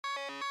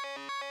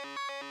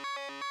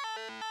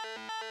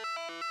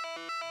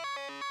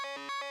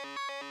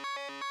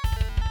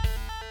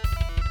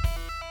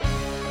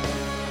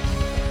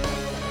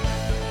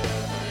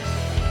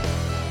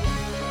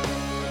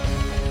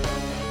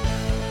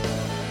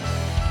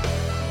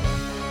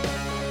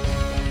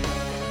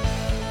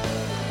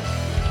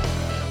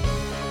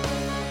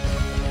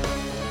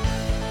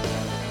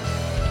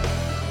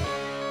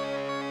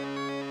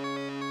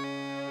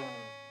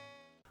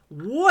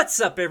What's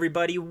up,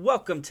 everybody?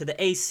 Welcome to the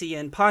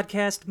ACN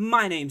Podcast.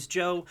 My name's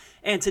Joe,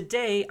 and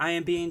today I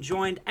am being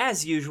joined,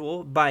 as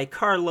usual, by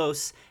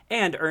Carlos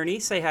and Ernie.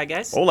 Say hi,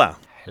 guys. Hola.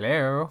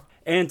 Hello.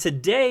 And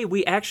today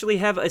we actually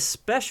have a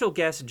special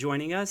guest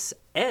joining us,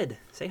 Ed.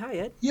 Say hi,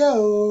 Ed.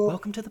 Yo.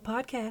 Welcome to the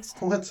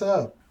podcast. What's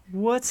up?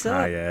 What's up?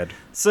 Hi, Ed.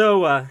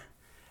 So,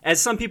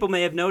 as some people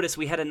may have noticed,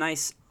 we had a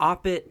nice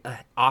epic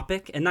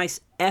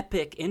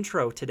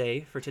intro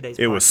today for today's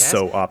podcast. It was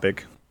so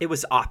epic. It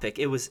was epic.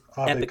 It was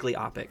epically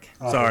epic.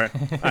 Sorry,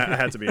 I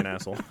had to be an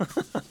asshole.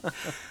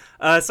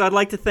 So I'd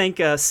like to thank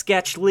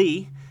Sketch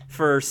Lee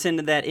for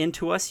sending that in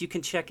to us. You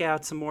can check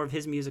out some more of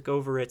his music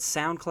over at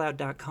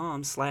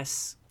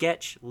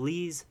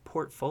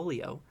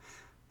soundcloud.com/sketchleesportfolio.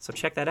 So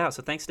check that out.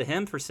 So thanks to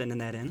him for sending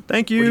that in.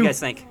 Thank you. What do you guys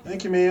think?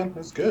 Thank you, man.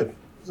 That's good. It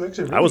was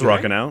actually really I was good.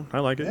 rocking out. I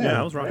like it. Yeah,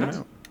 I was rocking right?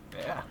 out.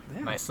 Yeah.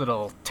 Nice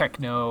little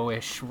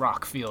techno-ish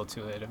rock feel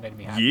to it. It made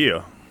me happy.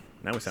 Yeah.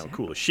 Now we sound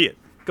cool as shit.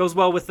 Goes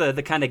well with the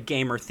kind of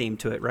gamer theme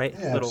to it, right?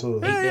 Yeah, Little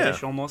absolutely.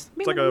 8-bit-ish Yeah. almost.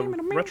 It's like a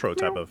retro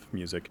type of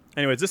music.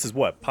 Anyways, this is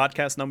what?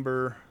 Podcast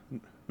number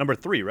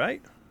 3,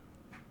 right?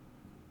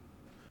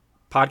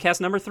 Podcast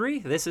number 3.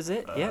 This is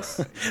it.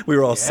 Yes. We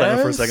were all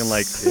silent for a second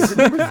like, is it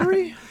number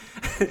 3?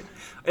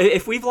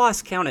 If we've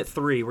lost count at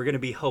 3, we're going to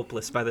be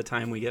hopeless by the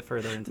time we get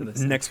further into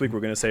this. Next week we're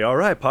going to say, all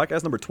right,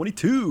 podcast number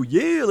 22.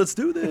 Yeah, let's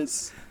do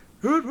this.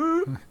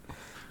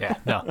 Yeah,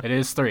 no, it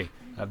is 3.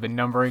 I've been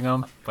numbering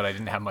them, but I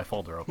didn't have my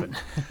folder open.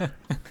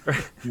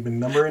 You've been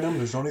numbering them.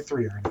 There's only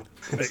 3, Ernie.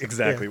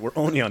 Exactly. We're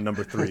only on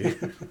number 3. He's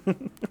doing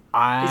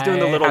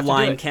the little have to do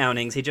line it.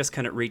 countings. He just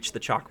couldn't reach the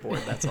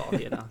chalkboard. That's all,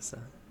 So.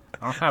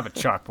 I don't have a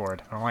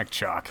chalkboard. I don't like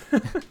chalk.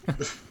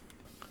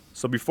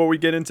 So before we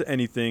get into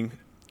anything,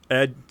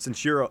 Ed,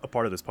 since you're a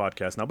part of this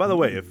podcast, now, by the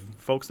way, if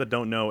folks that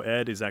don't know,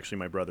 Ed is actually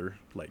my brother,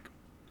 like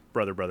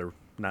brother,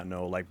 not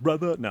no, like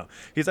brother. No,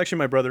 he's actually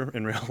my brother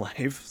in real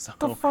life. So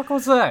What the fuck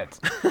was that?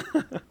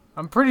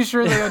 I'm pretty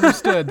sure they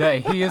understood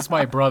that he is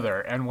my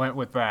brother and went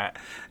with that.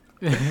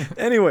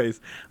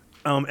 anyways,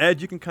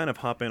 Ed, you can kind of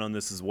hop in on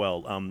this as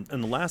well. In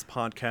the last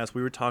podcast,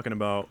 we were talking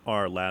about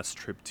our last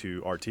trip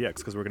to RTX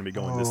because we're going to be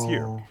going this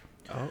year. Oh,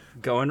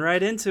 going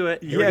right into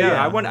it. Here Yeah, we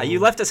go. yeah. You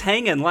left us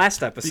hanging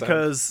last episode.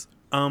 Because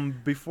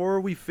before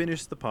we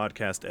finish the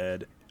podcast,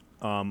 Ed,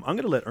 I'm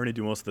going to let Ernie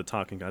do most of the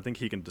talking. I think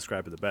he can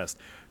describe it the best.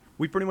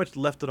 We pretty much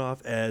left it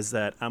off as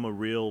that I'm a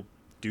real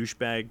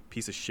douchebag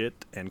piece of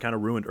shit and kind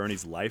of ruined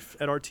Ernie's life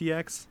at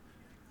RTX.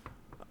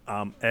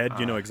 Ed,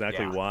 you know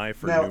exactly yeah. why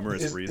for Now,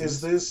 numerous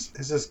reasons. is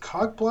this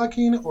cock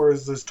blocking or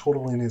is this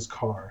totaling his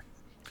car?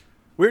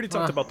 We already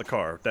talked about the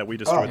car that we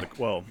destroyed.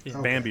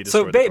 Bambi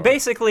So destroyed the car.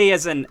 basically,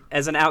 as an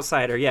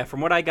outsider, yeah,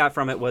 from what I got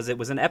from it was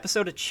an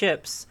episode of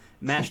Chips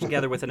mashed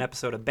together with an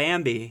episode of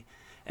Bambi,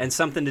 and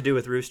something to do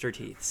with Rooster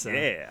Teeth. So.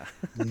 Yeah,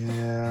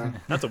 Yeah.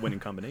 that's a winning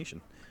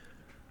combination.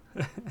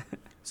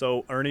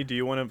 So, Ernie, do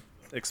you want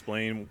to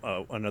explain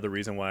another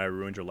reason why I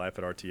ruined your life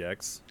at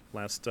RTX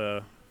last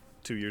 2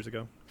 years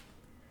ago?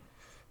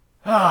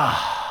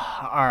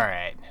 All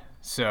right.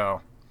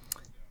 So,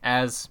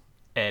 as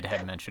Ed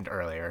had mentioned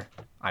earlier,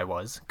 I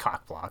was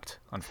cock-blocked,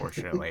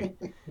 unfortunately.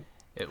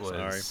 It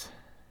was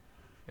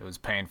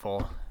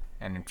painful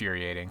and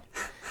infuriating.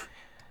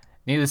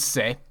 Needless to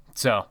say,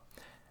 so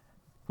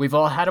we've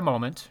all had a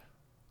moment.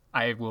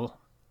 I will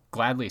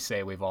gladly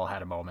say we've all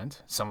had a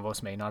moment. Some of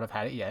us may not have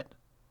had it yet,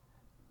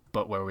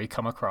 but where we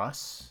come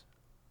across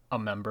a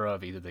member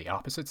of either the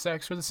opposite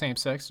sex or the same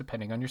sex,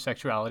 depending on your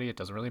sexuality, it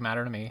doesn't really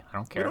matter to me. I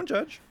don't care. We don't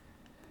judge.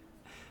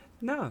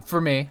 No.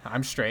 For me,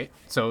 I'm straight,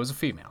 so it was a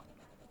female.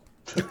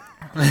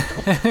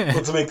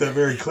 Let's make that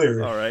very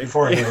clear. All right.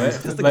 Beforehand.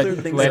 Good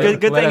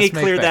thing he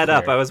cleared that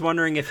up. I was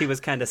wondering if he was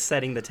kind of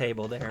setting the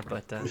table there,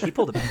 but he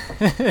pulled it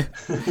back.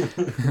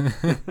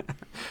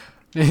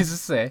 Needless to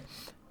say,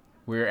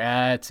 we're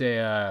at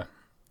I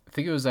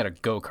think it was at a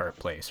go-kart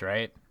place,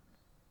 right?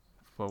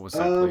 What was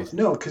that place?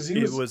 No, because she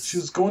It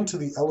was going to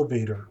the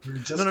elevator. We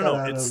just No. got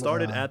out It of,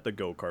 started at the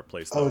go-kart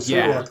place. Oh, Though. it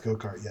started Yeah. at the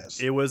go-kart, yes.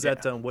 It was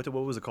at what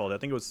was it called? I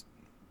think it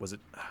was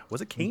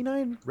it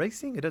Canine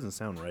Racing? It doesn't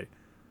sound right.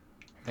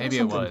 Maybe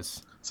it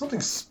was. Something.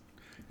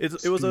 It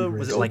was a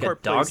Was it like a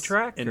go-kart dog place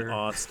track, in or?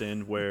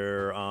 Austin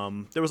where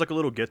there was like a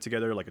little get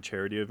together, like a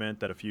charity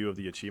event that a few of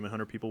the Achievement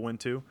Hunter people went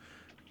to,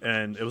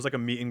 and it was like a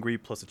meet and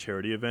greet plus a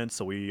charity event.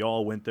 So we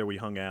all went there, we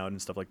hung out and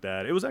stuff like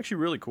that. It was actually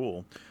really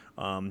cool.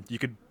 You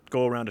could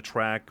go around a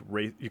track,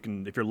 race. You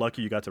can, if you're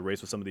lucky, you got to race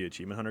with some of the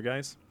Achievement Hunter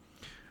guys.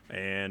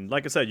 And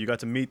like I said, you got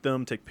to meet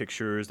them, take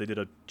pictures. They did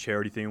a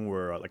charity thing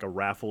where like a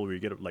raffle where you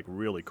get like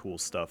really cool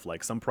stuff.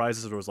 Like some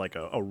prizes, there was like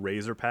a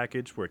razor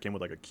package where it came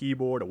with like a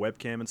keyboard, a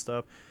webcam and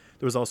stuff.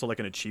 There was also like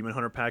an achievement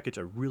hunter package.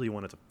 I really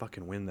wanted to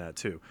fucking win that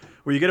too,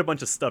 where you get a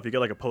bunch of stuff. You get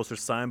like a poster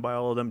signed by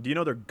all of them. Do you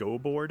know their Go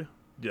board,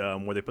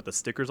 where they put the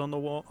stickers on the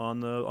wall on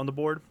the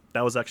board?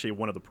 That was actually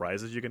one of the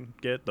prizes you can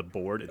get. The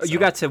board itself. You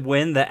got to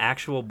win the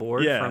actual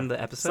board from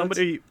the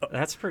episode.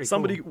 That's pretty.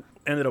 Somebody cool.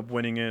 ended up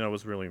winning it. I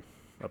was really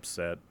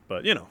upset,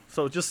 but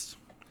so just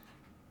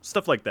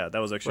stuff like that. That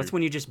was actually. That's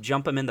when you just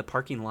jump them in the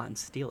parking lot and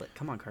steal it.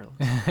 Come on, Carlos.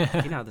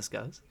 You know how this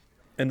goes.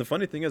 And the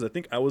funny thing is, I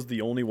think I was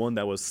the only one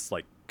that was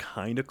like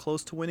kind of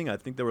close to winning. I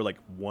think they were like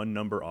one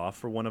number off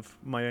for one of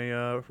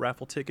my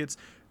raffle tickets.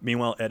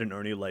 Meanwhile, Ed and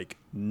Ernie, like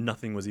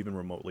nothing was even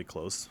remotely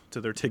close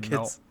to their tickets.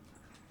 Nope.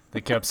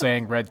 They kept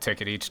saying red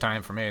ticket each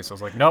time for me, so I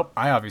was like, nope,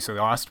 I obviously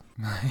lost.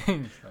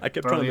 I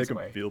kept trying to make them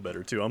feel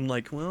better too. I'm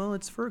like, well,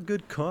 it's for a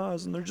good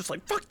cause, and they're just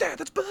like, fuck that,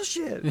 that's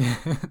bullshit.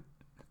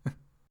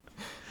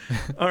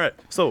 All right,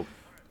 so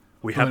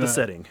we have the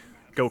setting.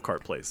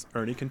 Go-kart place.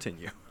 Ernie,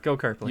 continue.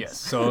 Go-kart place. Yes,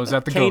 so it was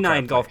at the K9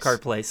 go-kart golf place.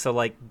 cart place. So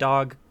like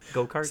dog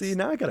go-karts. See,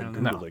 now I gotta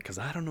Google No. it because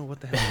I don't know what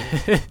the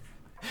hell it is.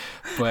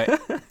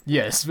 But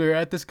yes, we were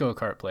at this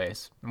go-kart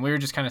place, and we were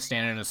just kind of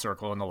standing in a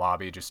circle in the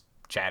lobby, just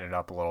chatting it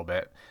up a little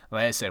bit.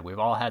 Like I said, we've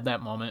all had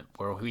that moment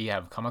where we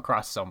have come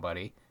across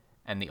somebody,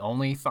 and the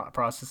only thought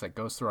process that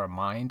goes through our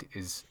mind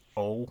is,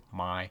 oh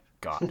my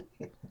God.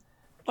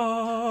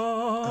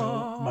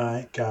 Oh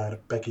my God,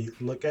 Becky,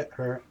 look at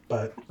her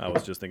butt. I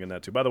was just thinking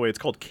that too. By the way, it's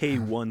called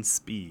K1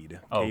 Speed.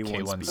 Oh,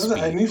 K1 Speed.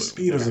 Speed. I knew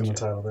speed was in the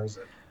title. There's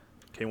it.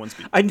 K1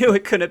 Speed. I knew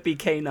it couldn't be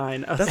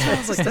K9. That's what I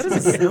was like, that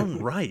doesn't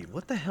sound right.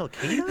 What the hell,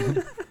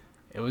 K9?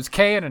 It was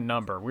K and a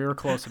number. We were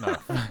close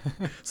enough.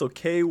 So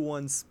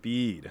K1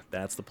 Speed,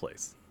 that's the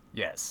place.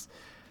 Yes.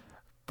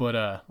 But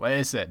like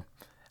I said,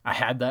 I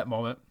had that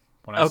moment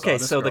when I saw Okay,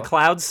 this so the girl.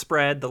 clouds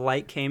spread, the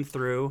light came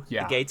through,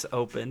 Yeah. the gates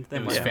opened.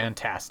 Then It was what?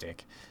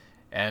 fantastic.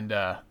 And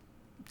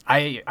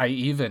I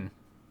even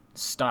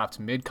stopped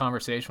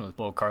mid-conversation with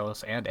both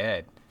Carlos and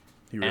Ed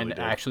He really and did.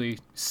 actually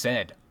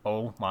said,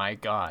 oh my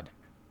God.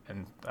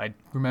 And I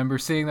remember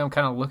seeing them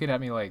kind of looking at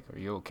me like, are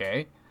you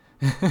okay?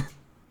 I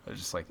was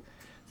just like,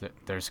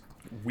 there's...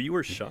 We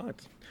were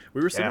shocked.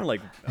 We were sitting Yeah. there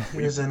like,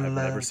 He's in I've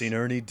never love. seen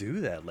Ernie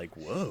do that. Like,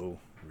 whoa,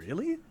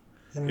 really?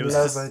 In It was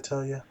love, just- I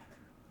tell you.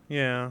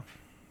 Yeah.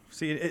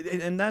 See,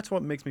 and that's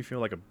what makes me feel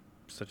like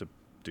such a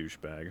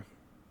douchebag.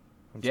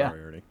 I'm Yeah.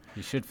 sorry, Ernie.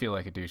 You should feel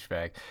like a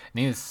douchebag.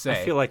 Needless to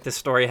say... I feel like this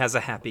story has a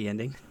happy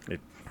ending.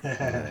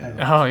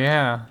 Oh,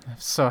 yeah. I'm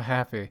so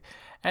happy.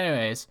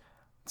 Anyways,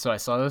 so I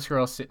saw this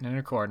girl sitting in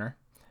a corner,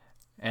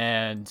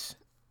 and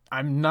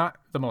I'm not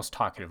the most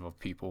talkative of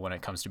people when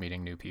it comes to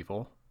meeting new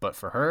people, but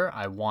for her,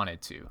 I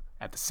wanted to.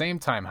 At the same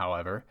time,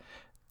 however,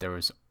 there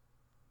was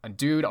a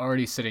dude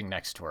already sitting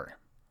next to her.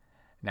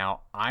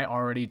 Now, I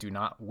already do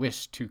not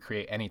wish to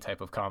create any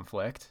type of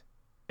conflict,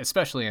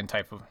 especially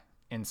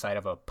inside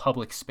of a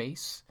public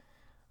space.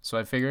 So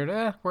I figured,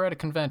 we're at a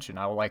convention.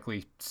 I will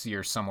likely see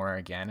her somewhere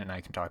again, and I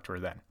can talk to her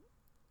then.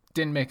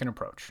 Didn't make an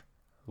approach.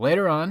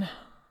 Later on,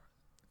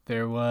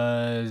 there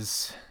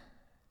was...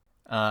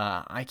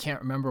 I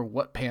can't remember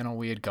what panel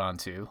we had gone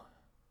to,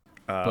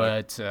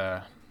 but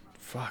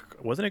Fuck.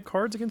 Wasn't it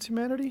Cards Against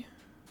Humanity?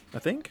 I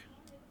think?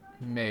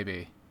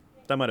 maybe.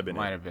 That might have been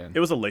Might it. have been. It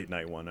was a late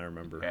night one, I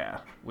remember. Yeah,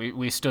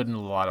 we stood in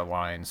a lot of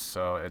lines,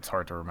 so it's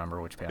hard to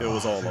remember which It panel.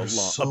 was all There's a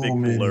so big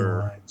many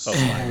blur lines. of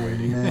So line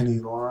waiting. many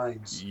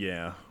lines.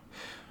 Yeah.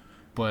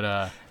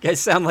 But You guys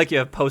sound like you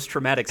have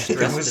post-traumatic It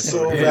stress was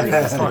so disorder.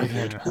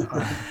 bad.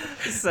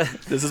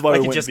 This is why like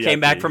we you went just VIP. came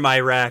back from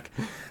Iraq.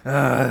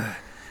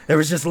 There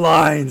was just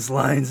lines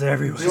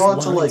everywhere. We all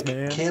had to lines, like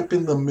man. camp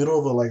in the middle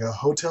of a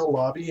hotel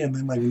lobby, and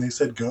then like when they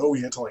said go,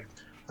 we had to like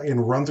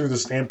run through the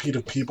stampede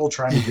of people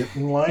trying to get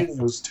in line. It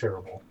was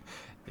terrible.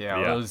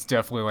 yeah, it was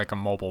definitely like a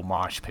mobile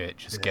mosh pit,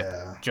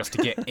 Yeah. just to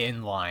get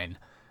in line.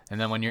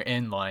 And then when you're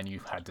in line, you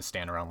had to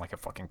stand around like a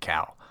fucking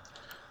cow.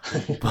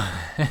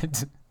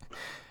 But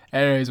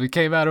anyways, we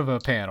came out of a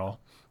panel,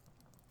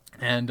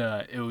 and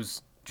it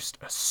was just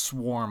a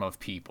swarm of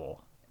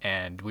people.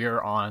 And we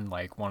were on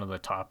like one of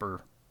the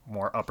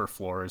more upper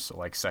floors, so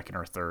like second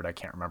or third, I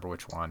can't remember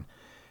which one.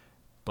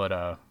 But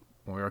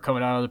when we were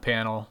coming out of the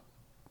panel,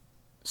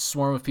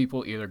 swarm of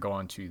people either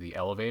going to the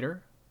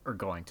elevator or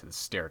going to the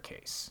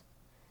staircase.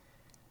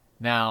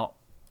 Now,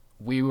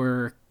 we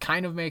were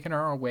kind of making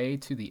our way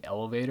to the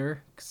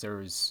elevator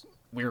because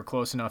we were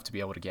close enough to be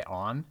able to get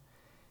on.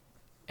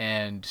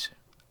 And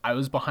I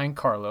was behind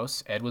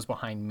Carlos, Ed was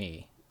behind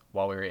me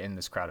while we were in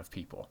this crowd of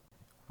people.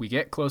 We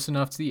get close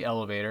enough to the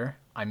elevator.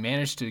 I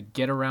managed to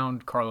get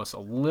around Carlos a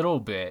little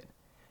bit,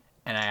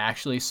 and I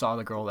actually saw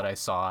the girl that I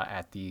saw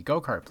at the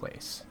go-kart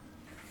place.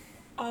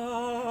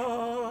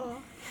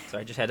 So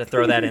I just had to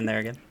throw that in there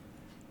again.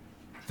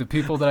 The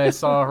people that I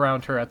saw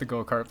around her at the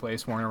go-kart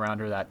place weren't around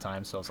her that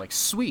time, so I was like,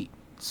 sweet.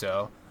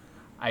 So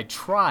I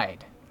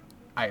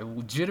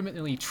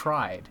legitimately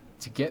tried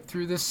to get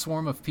through this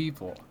swarm of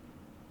people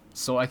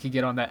so I could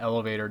get on that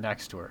elevator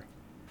next to her.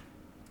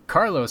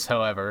 Carlos,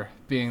 however,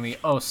 being the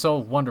so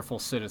wonderful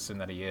citizen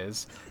that he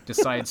is,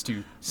 decides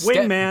to step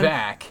Wingman.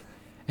 back,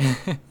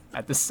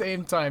 at the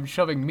same time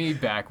shoving me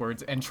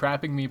backwards and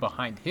trapping me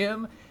behind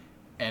him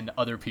and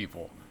other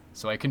people,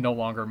 so I can no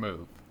longer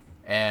move.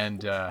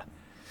 And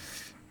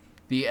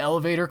the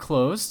elevator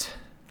closed,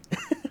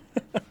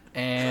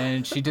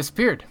 and she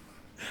disappeared.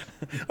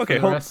 Okay,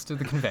 for the rest of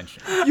the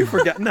convention. You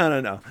forgot.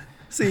 No.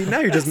 See, now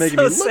you're just making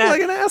so me look sad.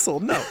 like an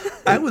asshole. No,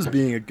 I was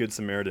being a good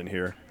Samaritan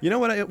here. You know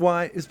what?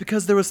 Why? It's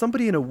because there was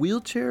somebody in a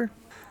wheelchair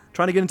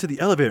trying to get into the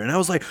elevator, and I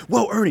was like,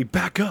 "Whoa, Ernie,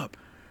 back up!"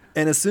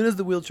 And as soon as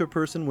the wheelchair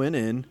person went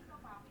in,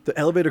 the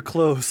elevator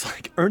closed.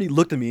 Like Ernie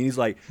looked at me, and he's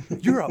like,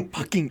 "You're a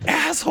fucking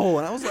asshole,"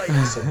 and I was like,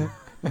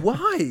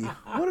 "Why?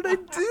 What did I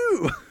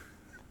do?"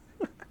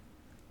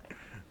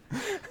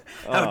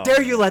 How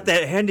dare you let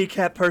that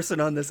handicapped person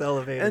on this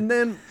elevator? And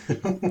then,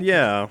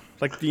 yeah,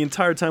 like the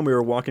entire time we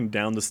were walking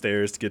down the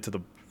stairs to get to the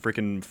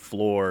freaking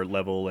floor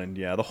level, and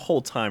yeah, the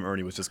whole time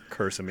Ernie was just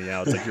cursing me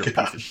out. It's like, you're a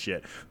piece of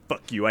shit.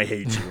 Fuck you. I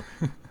hate you.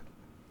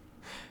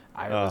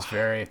 I was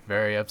very,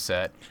 very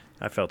upset.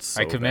 I felt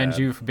so I commend bad.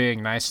 you for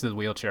being nice to the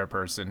wheelchair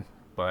person,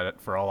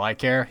 but for all I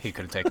care, he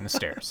could have taken the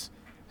stairs.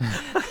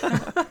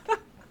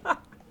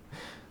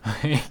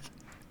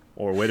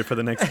 Or waited for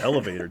the next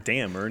elevator.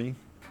 Damn, Ernie.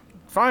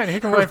 Fine, he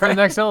can wait for the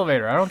next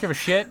elevator. I don't give a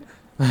shit.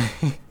 I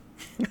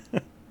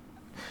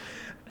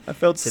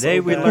felt Today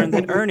so we bad. learned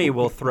that Ernie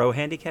will throw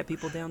handicapped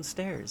people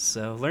downstairs.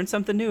 So learn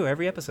something new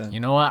every episode. You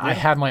know what? I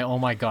had my oh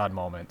my god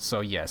moment.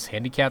 So yes,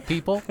 handicapped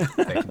people,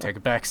 they can take a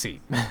back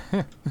seat.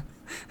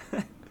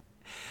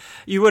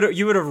 You would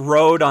have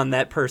rode on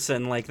that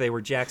person like they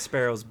were Jack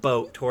Sparrow's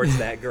boat towards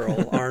that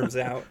girl, arms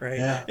out,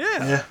 right?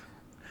 Yeah.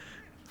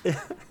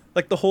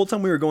 Like the whole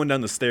time we were going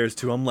down the stairs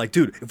too, I'm like,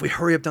 dude, if we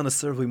hurry up down the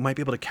stairs, we might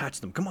be able to catch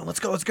them. Come on, let's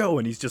go.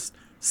 And he's just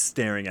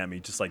staring at me,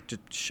 just like,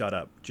 just shut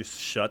up. Just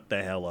shut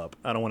the hell up.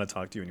 I don't want to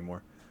talk to you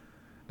anymore.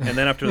 And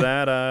then after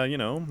that, I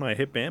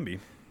hit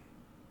Bambi.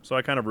 So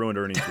I kind of ruined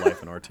Ernie's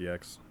life in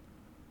RTX.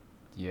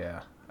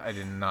 Yeah, I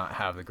did not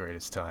have the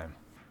greatest time.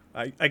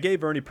 I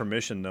gave Ernie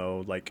permission,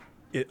 though. Like,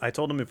 I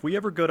told him if we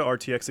ever go to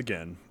RTX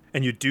again,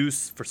 and you do,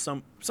 for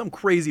some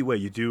crazy way,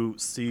 you do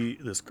see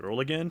this girl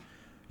again,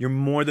 you're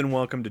more than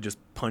welcome to just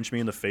punch me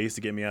in the face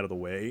to get me out of the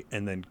way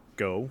and then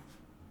go.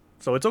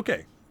 So it's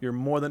okay. You're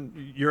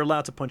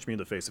allowed to punch me in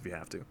the face if you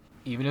have to.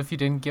 Even if you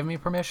didn't give me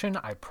permission,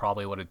 I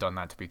probably would have done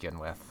that to begin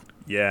with.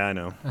 Yeah, I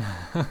know.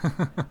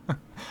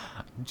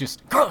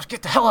 Just, girls,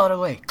 get the hell out of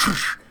the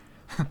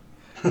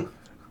way.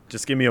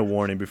 Just give me a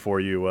warning before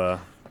you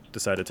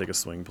decide to take a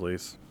swing,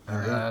 please.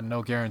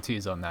 No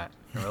guarantees on that.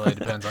 It really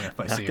depends on if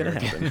I see her Not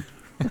gonna again.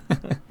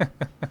 happen.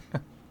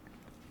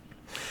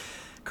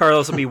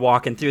 Carlos will be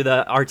walking through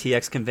the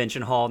RTX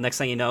convention hall. Next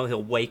thing you know,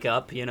 he'll wake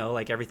up,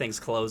 like everything's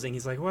closing.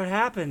 He's like, what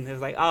happened? It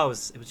was like, oh, it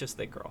was just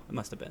that girl. It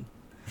must have been.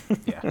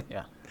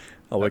 Yeah.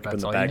 I'll wake up in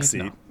That's the all you back need to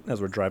seat know.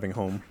 as we're driving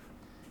home.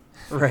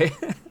 Right?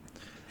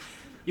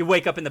 You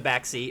wake up in the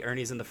back seat.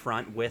 Ernie's in the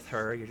front with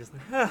her. You're just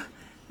like,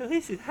 at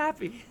least he's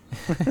happy.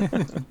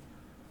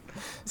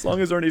 As long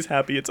as Ernie's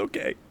happy, it's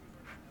okay.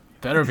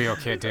 Better be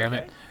okay, damn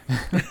it.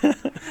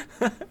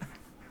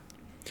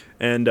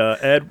 And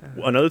Ed,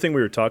 another thing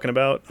we were talking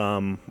about,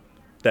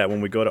 that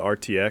when we go to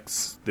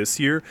RTX this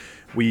year,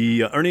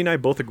 Ernie and I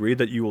both agreed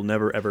that you will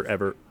never, ever,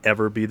 ever,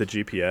 ever be the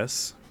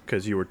GPS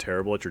because you were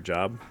terrible at your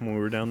job when we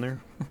were down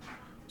there.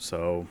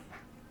 So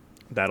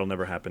that'll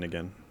never happen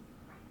again.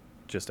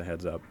 Just a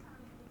heads up.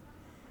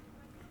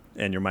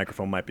 And your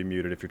microphone might be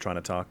muted if you're trying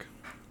to talk.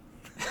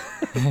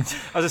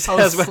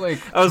 I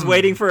was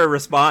waiting for a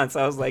response.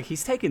 I was like,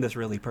 he's taking this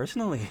really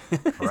personally.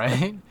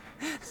 Right?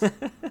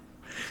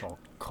 It's all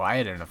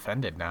quiet and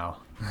offended now.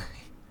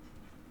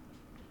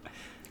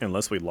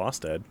 Unless we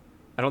lost Ed.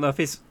 I don't know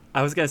if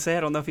I was going to say,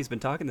 I don't know if he's been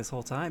talking this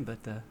whole time, but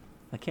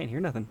I can't hear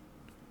nothing.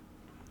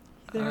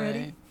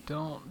 I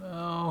don't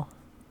know.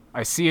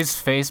 I see his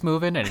face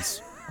moving and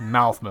his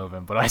mouth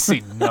moving, but I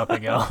see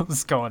nothing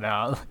else going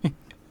out.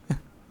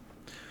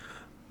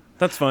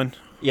 That's fun.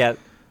 Yeah.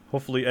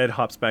 Hopefully Ed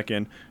hops back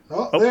in.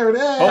 Oh, there it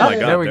is. Oh my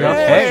God. There we go. it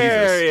is.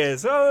 There Jesus. he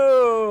is.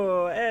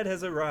 Oh, Ed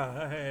has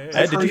arrived. Ed,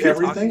 I've did heard you hear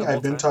everything. talking the whole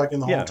I've been time? talking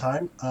the Yeah. whole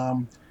time.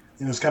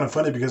 And it's kind of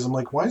funny because I'm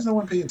like, why is no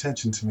one paying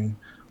attention to me?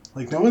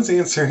 Like, no one's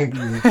answering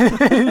me.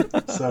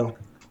 So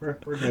we're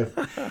good.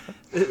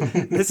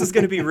 This is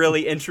going to be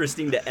really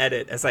interesting to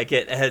edit as I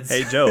get Ed's.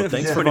 Hey, Joe,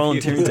 thanks for point of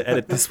view. volunteering to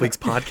edit this week's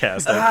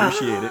podcast. I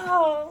appreciate it.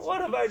 Oh, what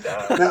have I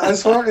done? Now,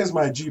 as far as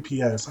my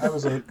GPS, I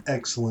was an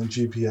excellent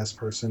GPS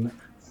person.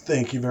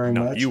 Thank you very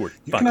No, much. you were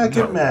You fucking cannot get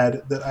terrible.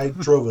 mad that I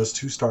drove us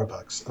to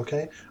Starbucks,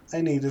 okay?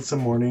 I needed some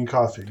morning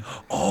coffee.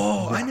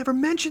 Oh, I never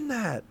mentioned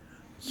that.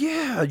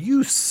 Yeah,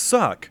 you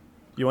suck.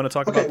 You want to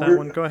talk Okay, about that we're-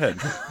 one? Go ahead.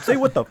 Say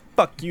what the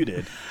fuck you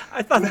did.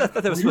 I thought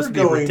that was We were supposed to be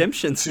a going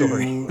redemption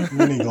story. to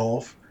mini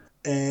golf,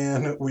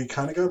 and we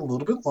kind of got a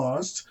little bit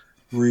lost.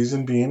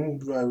 Reason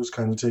being, I was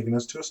kind of taking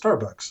us to a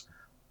Starbucks.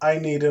 I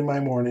needed my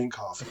morning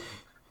coffee,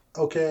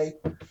 okay?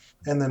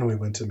 And then we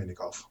went to mini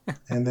golf,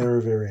 and they were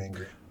very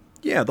angry.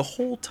 Yeah, the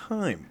whole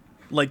time.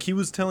 Like, he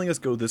was telling us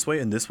go this way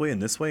and this way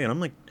and this way, and I'm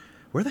like,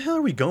 where the hell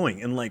are we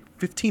going? And like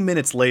 15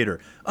 minutes later,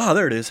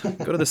 there it is.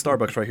 Go to the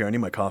Starbucks right here. I need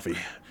my coffee.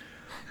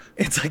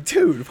 It's like,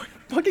 dude,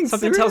 fucking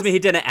Something tells me he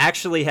didn't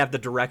actually have the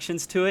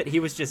directions to it. He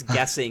was just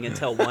guessing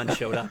until one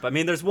showed up. I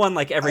mean, there's one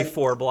like every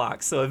 4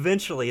 blocks, so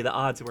eventually the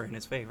odds were in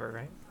his favor,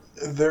 right?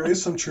 There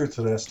is some truth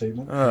to that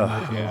statement.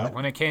 Yeah,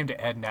 when it came to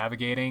Ed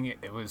navigating,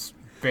 it was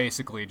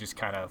basically just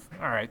kind of,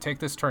 all right, take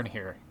this turn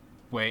here.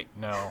 Wait,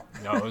 no,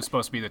 it was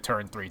supposed to be the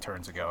turn 3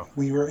 turns ago.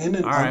 We were in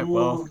an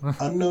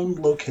unknown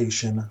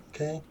location,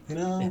 okay? You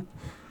know?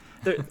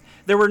 Yeah.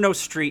 There were no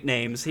street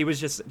names. He was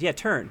just,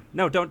 turn.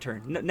 No, don't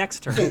turn.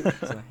 Next turn.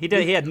 So he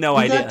had no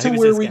idea. We got to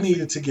where we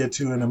needed to get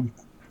to in a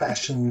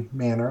fashion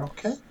manner,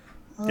 okay?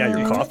 Yeah,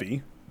 your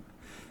coffee.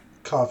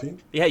 Coffee.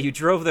 Yeah, you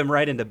drove them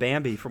right into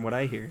Bambi, from what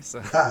I hear.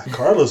 So.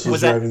 Carlos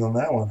was driving on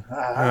that one.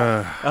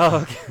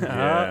 Oh, okay.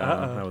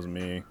 Yeah, that was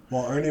me.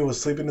 While Ernie was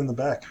sleeping in the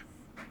back.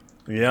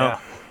 Yeah.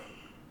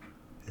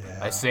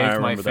 I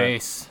saved my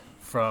face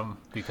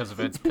because of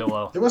Ed's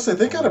pillow. I must say,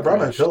 thank God I brought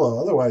my pillow.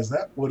 Otherwise,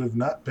 that would have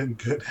not been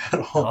good at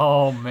all.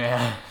 Oh,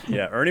 man.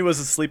 Yeah, Ernie was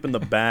asleep in the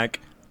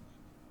back.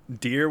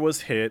 Deer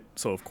was hit,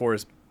 so of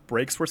course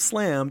brakes were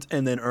slammed,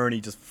 and then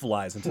Ernie just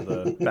flies into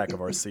the back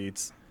of our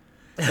seats.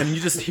 And you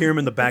just hear him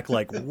in the back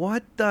like,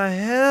 what the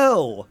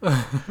hell?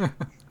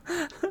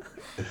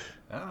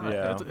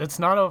 Yeah. It's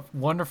not a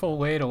wonderful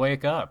way to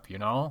wake up, you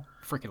know?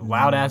 Freaking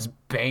loud-ass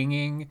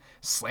banging,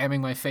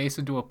 slamming my face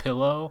into a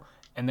pillow,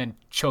 and then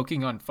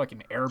choking on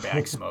fucking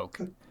airbag smoke.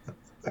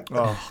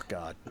 Oh,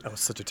 God. That was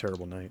such a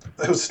terrible night.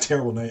 That was a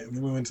terrible night. And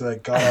then we went to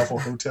that god-awful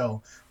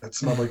hotel that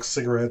smelled like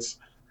cigarettes.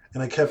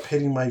 And I kept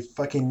hitting my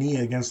fucking knee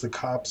against the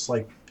cop's,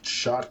 like,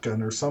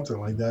 shotgun or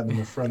something like that in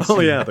the front seat. Oh,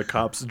 yeah. The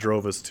cops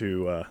drove us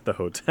to the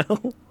hotel.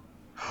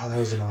 Oh, that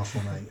was an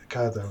awful night.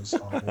 God, that was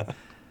awful.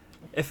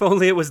 If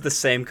only it was the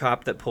same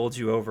cop that pulled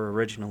you over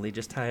originally.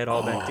 Just tie it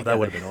all back together. That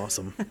would have been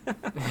awesome.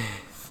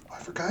 I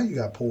forgot you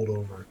got pulled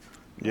over.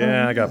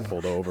 Yeah, I got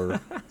pulled over.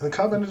 And the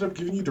cop ended up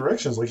giving you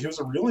directions. Like, he was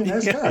a really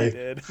nice guy. He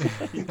did.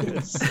 He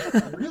was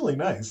really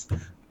nice.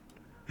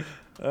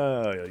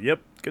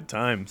 Yep, good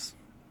times.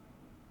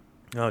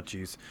 Oh,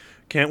 jeez.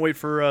 Can't wait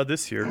for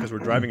this year because we're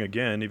driving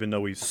again, even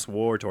though we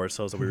swore to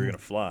ourselves that we were going to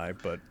fly,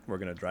 but we're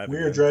going to drive We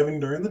again. are driving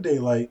during the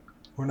daylight.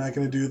 We're not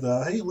going to do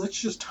hey, let's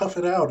just tough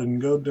it out and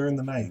go during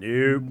the night.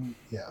 Nope.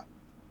 Yeah.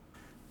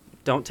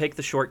 Don't take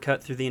the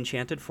shortcut through the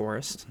Enchanted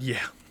Forest.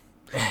 Yeah.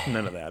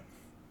 None of that.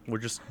 We're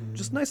just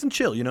nice and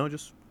chill, you know,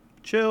 just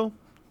chill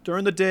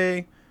during the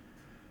day.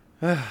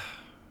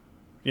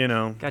 You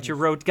know.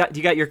 You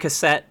got your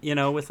cassette, you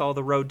know, with all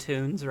the road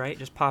tunes, right?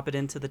 Just pop it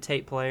into the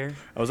tape player.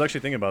 I was actually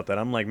thinking about that.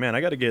 I'm like, man,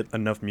 I got to get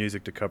enough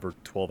music to cover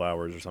 12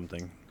 hours or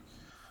something.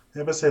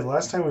 Yeah, but say the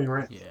last time we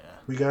went,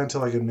 we got into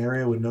like an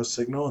area with no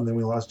signal, and then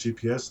we lost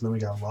GPS, and then we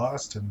got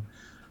lost, and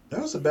that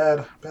was a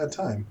bad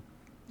time.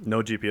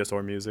 No GPS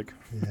or music.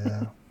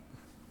 Yeah.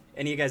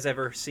 Any of you guys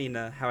ever seen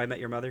How I Met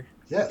Your Mother?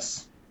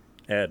 Yes.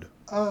 Ed.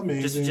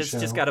 Amazing show.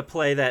 Just got to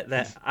play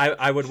that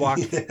I would walk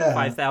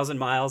 5,000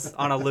 miles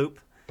on a loop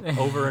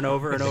over and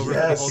over and over for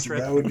the whole trip.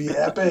 That would be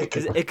epic.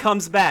 It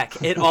comes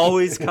back. It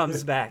always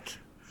comes back.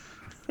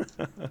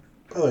 By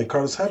the way,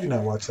 Carlos, have you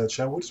not watched that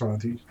show? What's wrong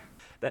with you?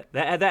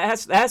 That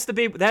has to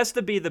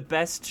be the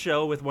best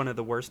show with one of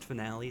the worst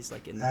finales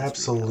like in the history of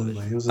Absolutely.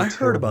 television. It was a I heard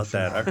terrible about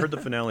that. finale. I heard the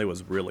finale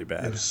was really It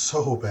bad. was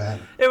so bad.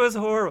 It was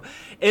horrible.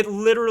 It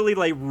literally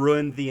like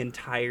ruined the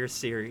entire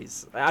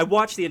series. I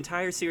watched the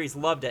entire series,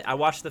 loved it. I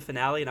watched the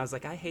finale and I was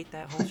like, I hate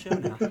that whole show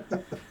now.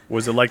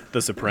 Was it like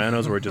The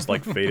Sopranos where it just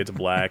like faded to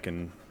black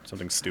and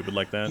something stupid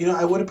like that? You know,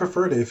 I would have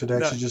preferred it if it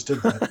actually just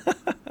did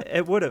that.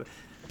 It would have.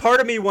 Part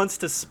of me wants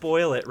to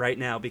spoil it right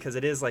now because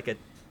it is like a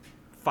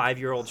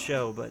 5-year-old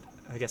show, but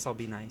I guess I'll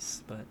be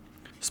nice. But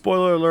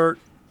Spoiler alert.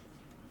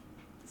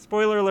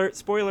 spoiler alert!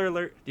 Spoiler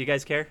alert! Do you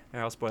guys care? Or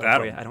I'll spoil it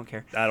for you. I don't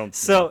care. I don't.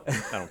 So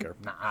I don't care.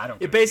 Nah, I don't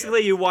care.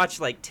 basically, you watch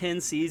like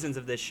 10 seasons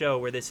of this show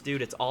where this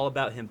dude, it's all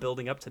about him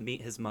building up to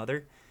meet his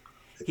mother.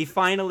 He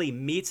finally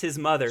meets his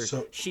mother.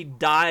 She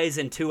dies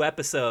in 2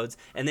 episodes,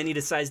 and then he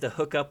decides to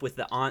hook up with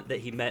the aunt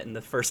that he met in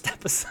the first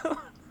episode.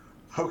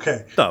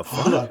 Okay. The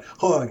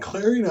Hold on.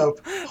 Clearing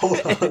up. Hold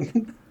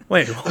on.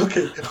 Wait.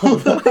 Okay.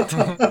 Hold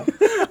on.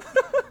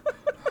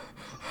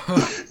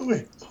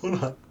 Wait,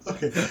 hold on.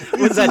 Okay.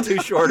 Was that too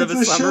short of a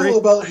It's a summary? show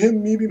about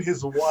him meeting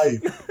his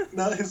wife,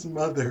 not his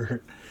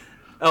mother.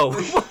 Oh,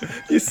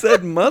 You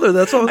said mother.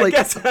 That's what I was like.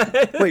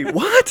 guess Wait,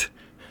 what?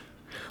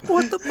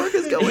 What the fuck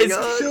is going It's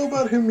a on? show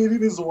about him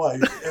meeting his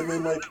wife, and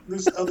then like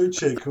this other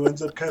chick who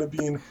ends up kind of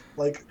being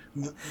like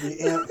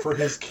the aunt for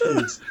his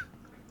kids.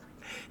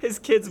 his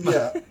kid's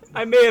mother. Yeah.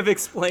 I may have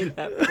explained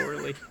that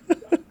poorly.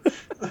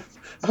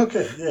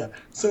 Okay, yeah.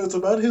 So it's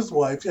about his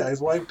wife. Yeah,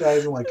 his wife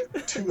dies in like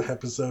 2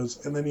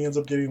 episodes, and then he ends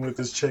up getting with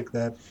this chick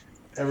that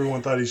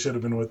everyone thought he should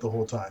have been with the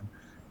whole time.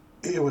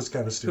 It was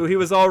kind of stupid. Who he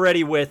was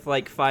already with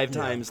like 5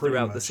 Yeah, times pretty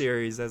throughout the much.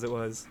 series as it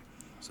was.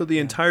 So the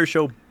entire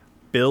show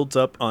builds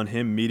up on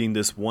him meeting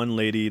this one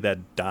lady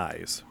that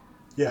dies.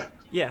 Yeah.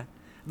 Yeah.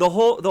 The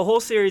whole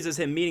series is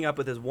him meeting up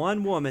with this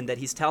one woman that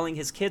he's telling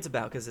his kids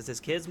about because it's his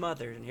kid's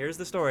mother. And here's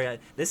the story.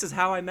 This is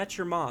how I met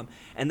your mom.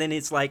 And then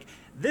it's like,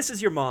 this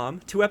is your mom.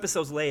 2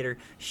 episodes later,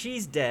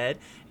 she's dead.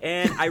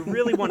 And I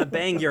really want to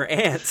bang your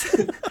aunt.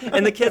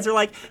 And the kids are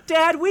like,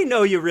 Dad, we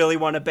know you really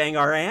want to bang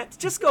our aunt.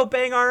 Just go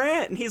bang our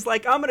aunt. And he's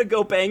like, I'm going to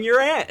go bang your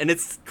aunt. And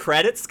it's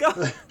credits go.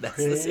 That's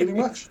the sequel.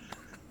 Pretty much.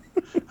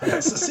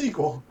 That's the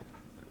sequel.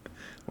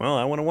 Well,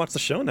 I want to watch the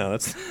show now.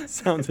 That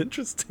sounds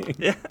interesting.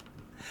 Yeah.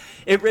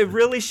 It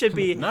really should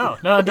be. No,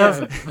 it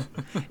doesn't.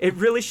 It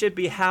really should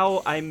be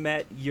How I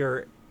Met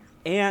Your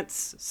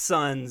Aunt's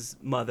Son's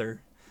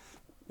Mother,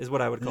 is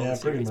what I would call the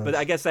series. But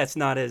I guess that's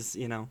not as,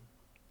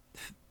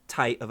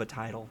 tight of a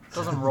title.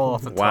 Doesn't roll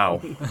off the wow.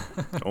 tongue.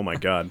 Oh my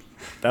God.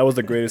 That was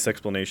the greatest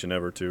explanation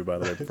ever, too, by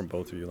the way, from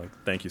both of you. Like,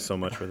 thank you so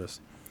much for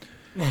this.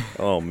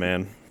 Oh,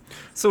 man.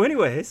 So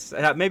anyways,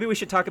 maybe we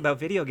should talk about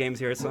video games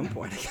here at some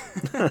point.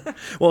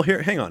 Well,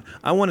 here, hang on.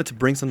 I wanted to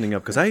bring something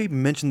up because I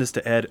mentioned this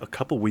to Ed a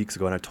couple weeks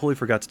ago, and I totally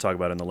forgot to talk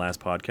about it in the last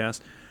podcast.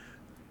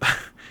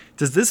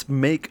 Does this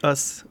make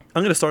us...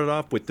 I'm going to start it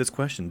off with this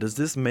question. Does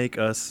this make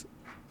us,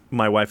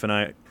 my wife and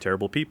I,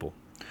 terrible people?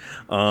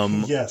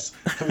 Yes.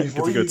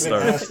 Before you even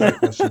ask that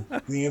question,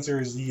 the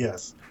answer is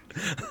yes.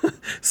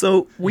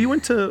 So we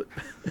went to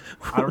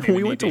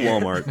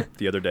Walmart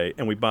the other day,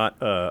 and we bought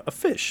a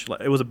fish.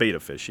 It was a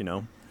betta fish,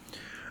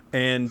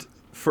 And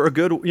for a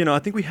good, I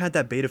think we had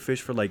that betta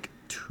fish for like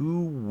 2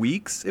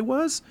 weeks. It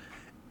was,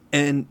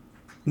 and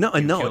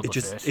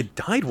it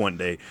died one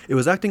day. It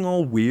was acting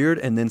all weird,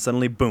 and then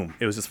suddenly, boom!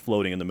 It was just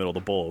floating in the middle of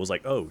the bowl. It was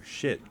like, oh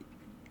shit!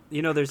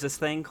 There's this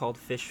thing called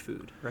fish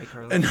food, right,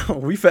 Carlos? No,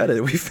 we fed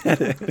it.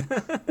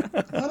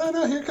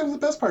 No. Here comes the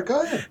best part.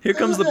 Go ahead. Here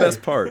comes the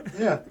best part.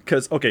 Yeah.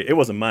 Because, okay, it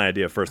wasn't my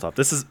idea, first off.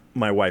 This is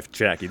my wife,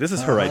 Jackie. This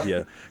is her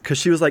idea. Because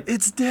she was like,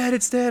 it's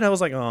dead. I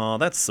was like, oh,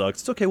 that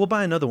sucks. It's okay. We'll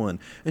buy another one.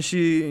 And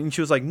she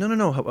was like, no.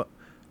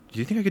 Do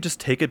you think I could just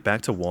take it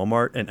back to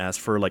Walmart and ask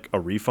for, like, a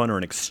refund or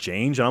an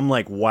exchange? And I'm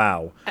like,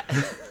 wow.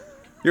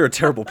 You're a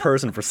terrible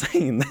person for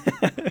saying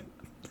that.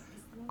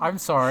 I'm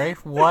sorry.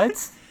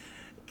 What?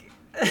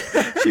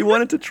 She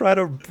wanted to try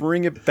to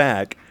bring it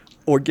back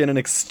or get an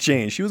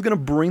exchange. She was going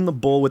to bring the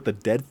bowl with the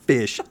dead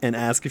fish and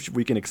ask if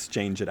we can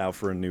exchange it out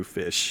for a new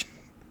fish.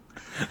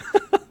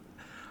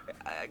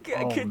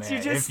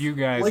 If you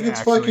guys like,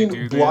 it's fucking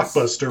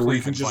Blockbuster where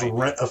you can just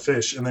rent a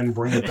fish and then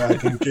bring it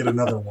back and get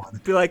another one.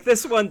 Be like,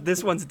 this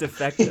one's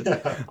defective.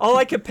 Yeah. All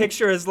I could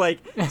picture is like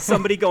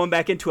somebody going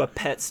back into a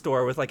pet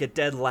store with like a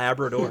dead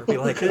Labrador. Be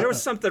like, there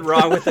was something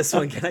wrong with this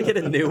one. Can I get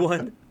a new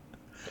one?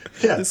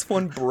 Yeah. This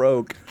one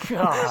broke.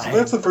 God. So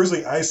that's the first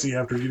thing I see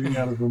after getting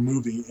out of the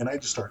movie, and I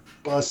just start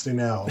busting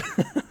out.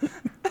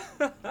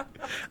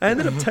 I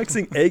ended up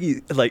texting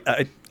Eggy,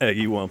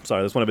 Eggy, well, I'm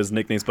sorry, that's one of his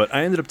nicknames, but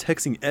I ended up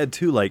texting Ed,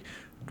 too, like,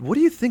 what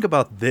do you think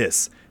about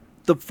this?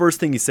 The first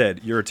thing he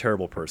said, you're a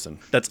terrible person.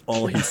 That's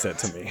all he said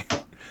to me.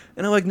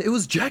 And I'm like, it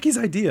was Jackie's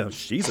idea.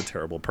 She's a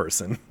terrible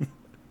person.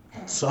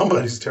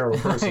 Somebody's a terrible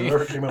person.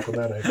 Whoever came up with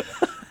that idea.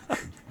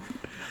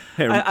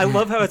 I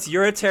love how it's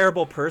you're a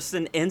terrible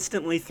person,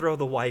 instantly throw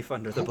the wife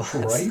under the bus.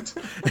 Right?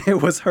 It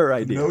was her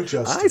idea. No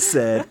justice. I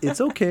said, it's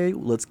okay,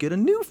 let's get a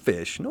new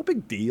fish. No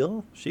big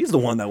deal. She's the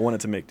one that wanted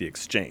to make the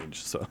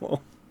exchange,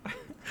 so.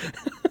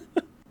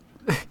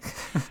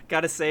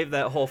 Got to save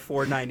that whole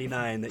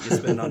 $4.99 that you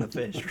spend on a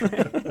fish,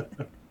 right?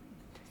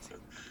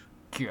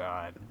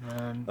 God,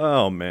 man.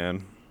 Oh,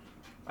 man.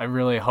 I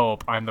really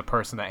hope I'm the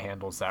person that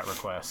handles that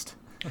request.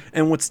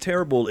 And what's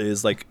terrible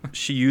is, like,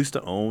 she used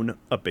to own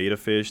a betta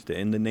fish,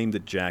 and they named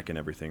it Jack and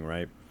everything,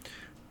 right?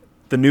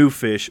 The new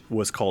fish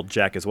was called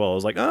Jack as well. I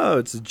was like, oh,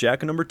 it's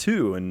Jack number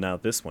 2, and now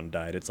this one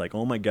died. It's like,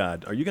 oh my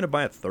God, are you going to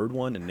buy a third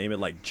one and name it,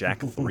 like,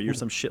 Jack 3 or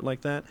some shit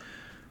like that?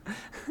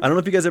 I don't know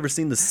if you guys ever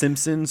seen The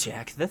Simpsons.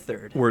 Jack the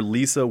Third. Where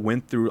Lisa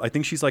went through, I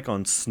think she's like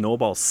on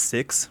Snowball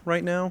 6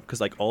 right now,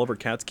 because like all of her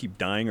cats keep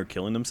dying or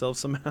killing themselves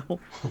somehow.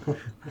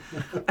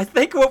 I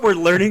think what we're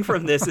learning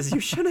from this is you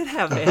shouldn't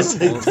have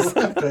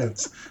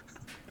animals.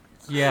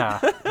 Yeah.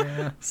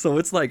 So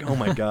it's like, oh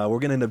my God, we're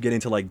going to end up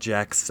getting to like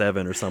Jack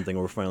 7 or something,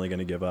 or we're finally going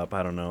to give up.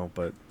 I don't know,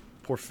 but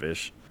poor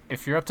fish.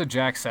 If you're up to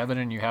Jack 7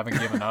 and you haven't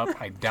given up,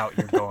 I doubt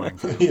you're going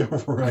to. Yeah,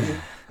 right.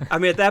 I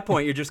mean, at that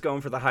point, you're just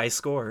going for the high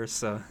scores,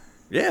 so...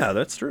 Yeah,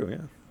 that's true,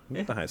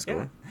 yeah. The high score.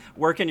 Yeah.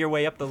 Working your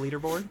way up the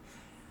leaderboard.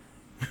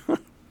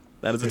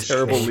 That is a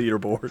terrible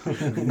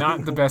leaderboard.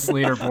 Not the best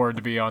leaderboard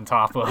to be on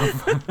top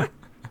of.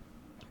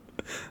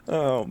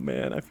 Oh,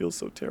 man, I feel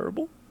so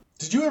terrible.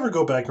 Did you ever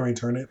go back and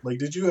return it? Like,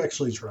 did you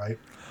actually try?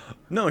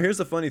 No, here's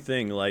the funny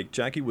thing. Like,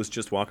 Jackie was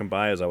just walking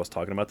by as I was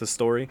talking about this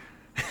story.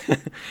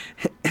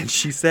 And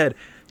she said,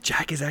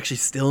 Jack is actually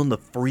still in the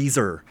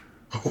freezer.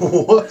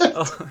 What?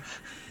 Oh.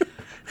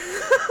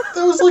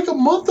 That was like a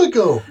month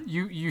ago.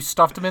 You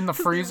stuffed him in the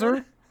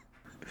freezer?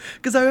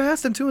 Because I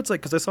asked him too. It's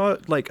like, because I saw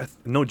it, like,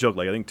 no joke,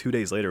 like I think 2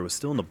 days later it was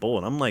still in the bowl.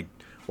 And I'm like,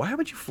 why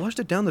haven't you flushed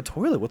it down the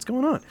toilet? What's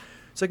going on?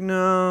 It's like,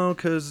 no,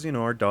 because,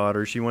 our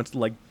daughter, she wants to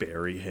like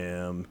bury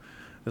him.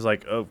 It's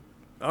like, oh,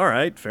 all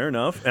right, fair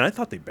enough. And I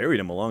thought they buried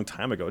him a long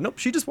time ago. Nope,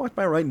 she just walked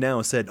by right now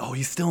and said, oh,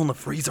 he's still in the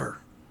freezer.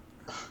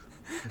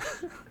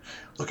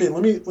 Okay,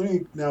 let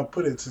me now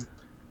put it.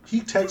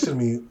 He texted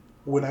me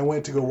when I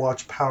went to go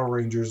watch Power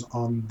Rangers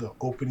on the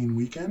opening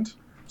weekend,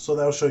 so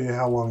that'll show you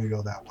how long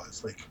ago that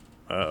was. Like,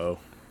 Uh-oh.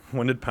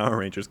 When did Power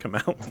Rangers come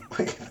out?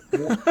 like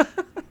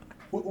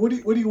what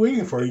are you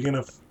waiting for? Are you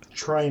gonna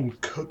try and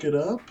cook it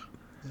up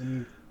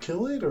and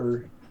kill it,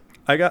 or?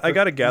 I got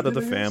to gather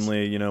the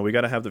family. You know, we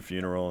got to have the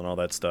funeral and all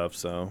that stuff.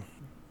 So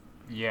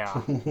Yeah,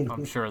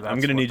 I'm sure that's. I'm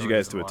gonna what need the you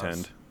guys to reason was.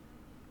 attend.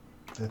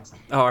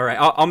 Oh, all right.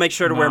 I'll make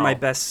sure to wear my No.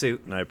 best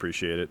suit. And I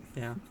appreciate it.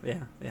 Yeah.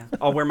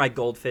 I'll wear my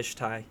goldfish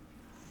tie.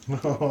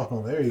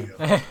 Oh, there you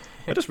go.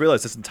 I just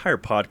realized this entire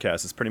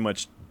podcast is pretty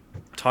much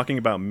talking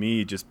about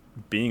me just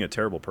being a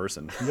terrible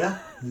person. Yeah.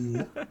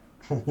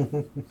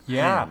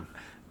 Yeah.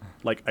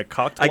 Like I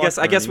cocked. I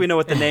guess we know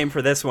what the name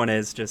for this one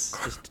is. Just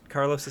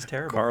Carlos is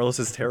terrible. Carlos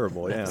is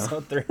terrible. Yeah.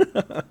 Episode 3.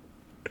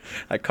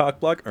 I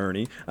cockblock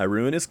Ernie. I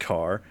ruin his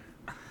car.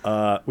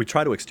 We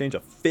try to exchange a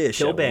fish.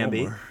 Kill at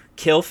Bambi. Walmart.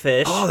 Kill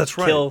fish. Oh, that's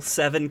right. Kill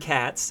 7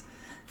 cats.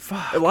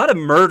 Fuck. A lot of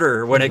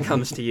murder when it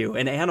comes to you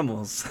and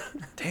animals.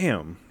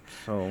 Damn.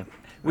 So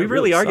We I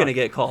really are suck. going to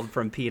get called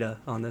from PETA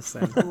on this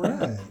thing. All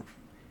right.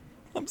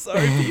 I'm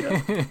sorry,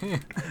 Peter.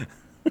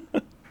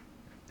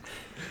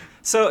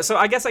 So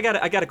I guess I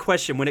got a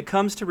question. When it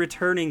comes to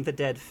returning the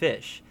dead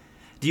fish,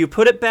 do you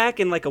put it back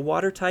in like a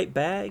watertight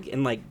bag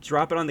and like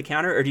drop it on the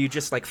counter, or do you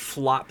just like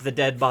flop the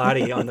dead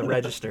body on the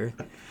register?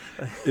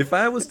 If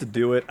I was to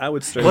do it, I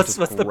would start. What's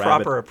the grab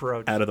proper it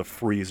approach? out of the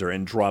freezer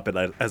and drop it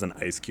as an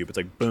ice cube. It's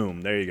like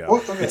boom, there you go.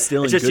 Well, okay. It's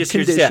still in Just- good just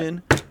use-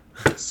 condition.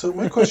 So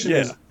my question Yeah.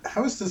 is,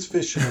 how is this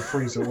fish in the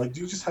freezer? Like,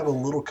 do you just have a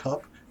little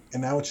cup,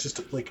 and now it's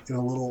just like in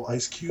a little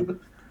ice cube?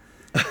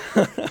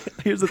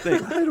 Here's the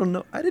thing. I don't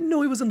know. I didn't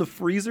know he was in the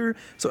freezer.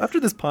 So after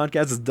this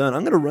podcast is done,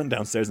 I'm gonna run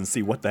downstairs and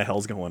see what the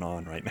hell's going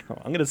on right now.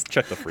 I'm gonna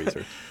check the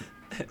freezer.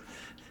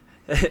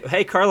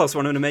 Hey, Carlos,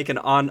 wanted to make an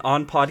on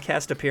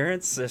podcast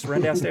appearance? Just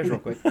run downstairs real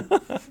quick.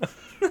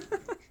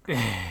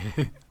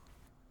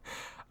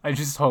 I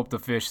just hope the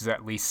fish is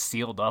at least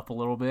sealed up a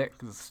little bit,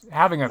 because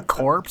having a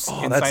corpse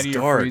Oh, inside that's of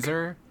your dark.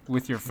 freezer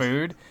with your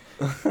food,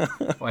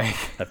 like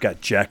I've got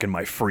Jack in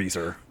my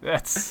freezer.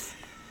 that's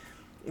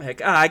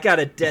Like, I got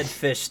a dead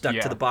fish stuck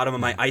Yeah. to the bottom of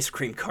my ice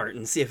cream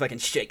carton. See if I can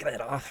shake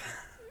that off.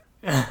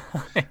 Yeah.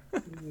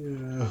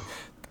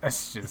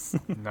 that's just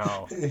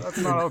no. That's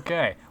not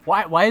okay.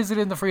 Why is it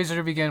in the freezer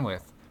to begin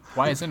with?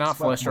 Why is it not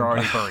flushed or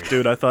already buried?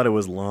 Dude, I thought it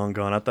was long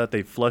gone. I thought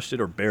they flushed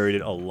it or buried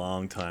it a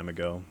long time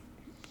ago.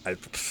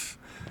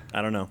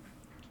 I don't know.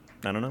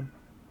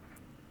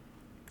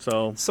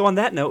 So, On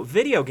that note,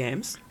 video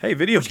games. hey,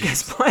 video You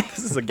guys games. play? This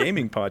is a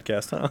gaming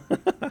podcast,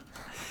 huh?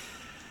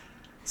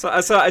 So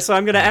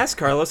I'm gonna ask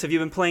Carlos, have you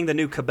been playing the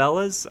new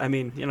Cabela's? I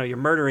mean, you're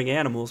murdering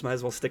animals. Might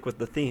as well stick with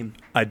the theme.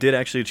 I did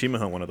actually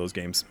achievement hunt one of those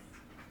games.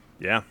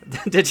 Yeah.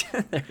 Did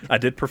you? I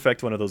did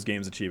perfect one of those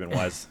games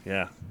achievement-wise.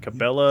 Yeah.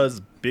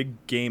 Cabela's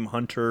Big Game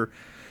Hunter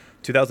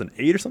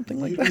 2008 or something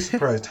like You'd be that.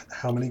 surprised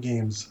how many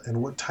games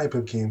and what type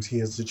of games he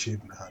has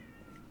achievement hunt.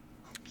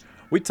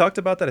 We talked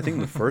about that, I think,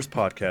 in the first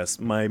podcast.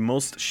 My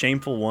most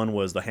shameful one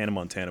was the Hannah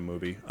Montana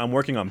movie. I'm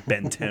working on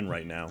Ben 10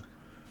 right now.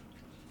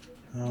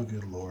 Oh,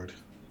 good lord.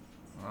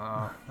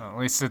 At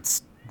least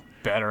it's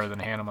better than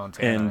Hannah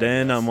Montana. And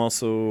then I'm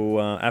also,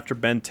 after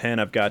Ben 10,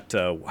 I've got,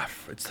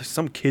 it's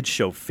some kid's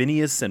show,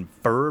 Phineas and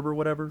Ferb or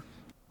whatever.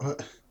 What?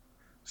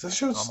 Does that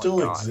show my still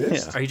God.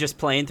 exist? Are you just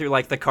playing through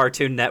like the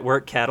Cartoon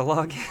Network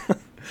catalog?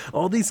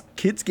 All these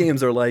kids'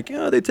 games are like,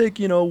 they take,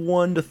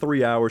 1 to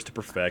 3 hours to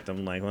perfect.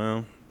 I'm like,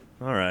 well,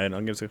 all right,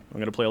 I'm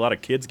gonna play a lot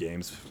of kids'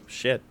 games.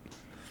 Shit.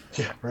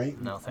 Yeah, right?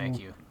 No, thank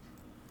you.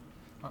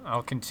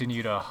 I'll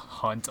continue to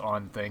hunt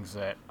on things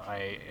that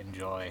I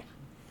enjoy.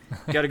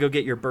 Got to go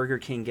get your Burger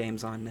King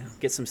games on now.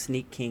 Get some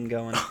Sneak King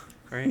going,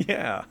 right?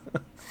 Yeah.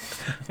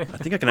 I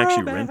think I can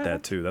actually rent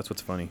that too. That's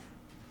what's funny.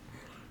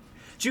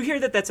 Did you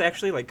hear that that's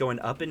actually like going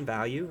up in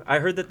value? I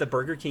heard that the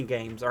Burger King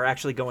games are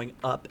actually going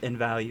up in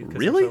value because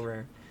Really? they're so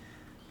rare.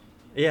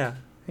 Yeah.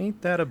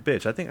 Ain't that a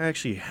bitch? I think I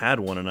actually had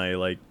one and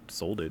I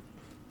sold it.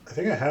 I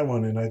think I had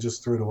one and I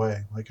just threw it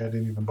away. Like, I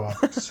didn't even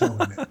bother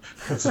selling it.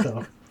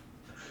 So,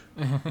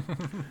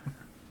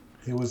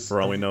 it was.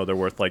 For all we know, they're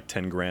worth like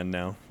 10 grand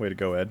now. Way to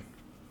go, Ed.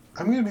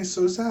 I'm going to be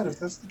so sad if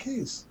that's the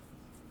case.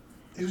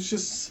 It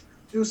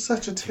was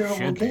such a terrible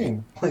Should be.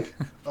 game. Like,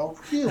 a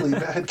really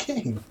bad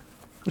game.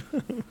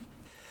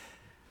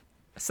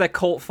 It's that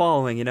cult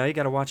following, you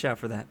got to watch out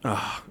for that.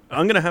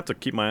 I'm gonna have to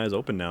keep my eyes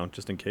open now,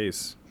 just in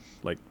case.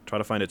 Like, try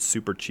to find it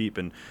super cheap,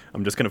 and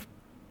I'm just gonna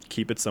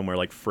keep it somewhere,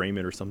 like frame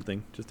it or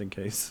something, just in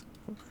case.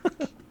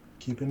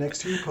 Keep it next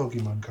to your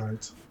Pokemon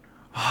cards.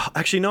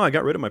 Actually, no, I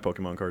got rid of my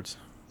Pokemon cards.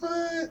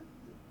 What?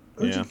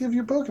 Who'd Yeah. you give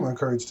your Pokemon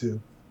cards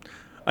to?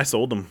 I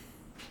sold them.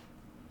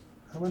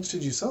 How much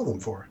did you sell them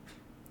for?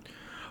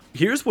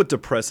 Here's what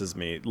depresses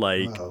me.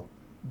 Like, Oh,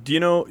 do you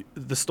know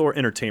the store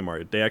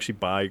Entertainment? They actually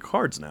buy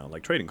cards now,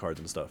 like trading cards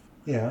and stuff.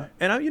 yeah.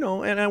 And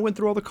I went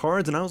through all the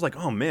cards, and I was like,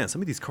 oh man,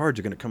 some of these cards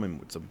are gonna come in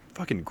with some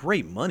fucking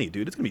great money,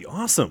 dude. It's gonna be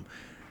awesome.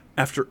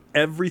 After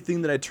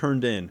everything that I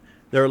turned in,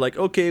 they were like,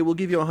 okay, we'll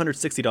give you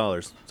 $160.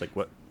 It's like,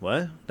 what?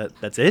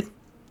 That's it?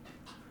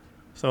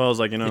 So I was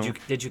like,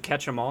 Did you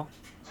catch them all?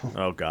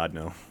 Oh God,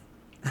 no.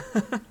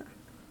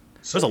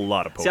 There's a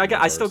lot of Pokemon. See, I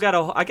cards. still got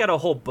a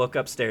whole book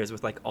upstairs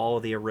with like all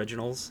of the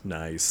originals.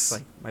 Nice. It's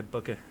like my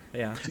book,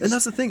 yeah. And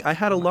that's the thing. I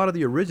had a lot of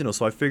the originals,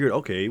 so I figured,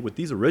 okay, with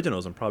these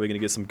originals, I'm probably gonna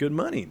get some good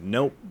money.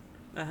 Nope.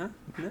 No.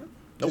 Nope.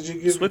 Did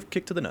you give, Swift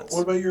kick to the nuts.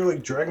 What about your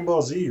like Dragon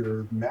Ball Z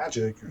or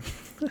Magic?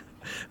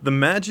 The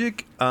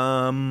Magic,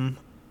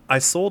 I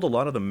sold a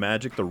lot of the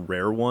Magic, the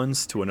rare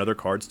ones, to another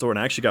card store, and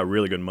I actually got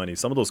really good money.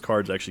 Some of those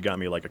cards actually got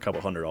me like a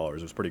couple $100.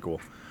 It was pretty cool.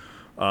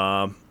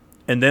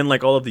 And then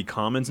like all of the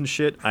commons and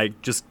shit, I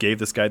just gave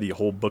this guy the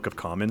whole book of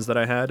commons that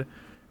I had,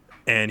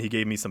 and he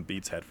gave me some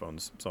Beats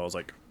headphones. So I was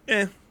like,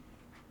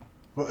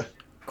 What?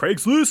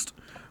 Craigslist.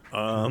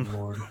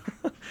 Lord.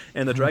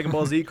 And the Dragon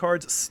Ball Z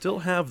cards still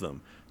have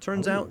them.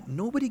 Turns out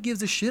nobody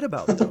gives a shit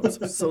about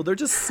those, so they're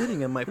just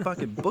sitting in my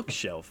fucking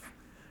bookshelf,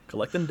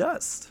 collecting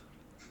dust.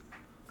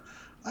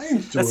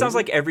 That sounds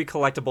like every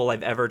collectible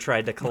I've ever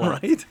tried to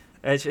collect. Right?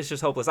 It's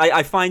just hopeless.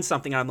 I find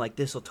something and I'm like,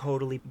 this will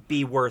totally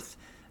be worth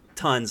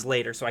tons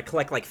later. So I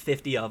collect like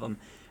 50 of them,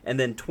 and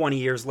then 20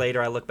 years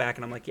later I look back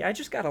and I'm like, yeah, I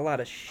just got a lot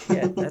of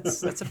shit.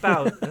 That's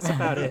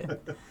about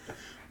it.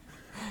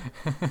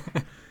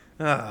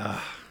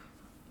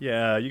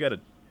 Yeah, you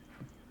gotta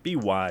be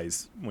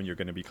wise when you're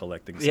gonna be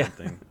collecting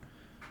something,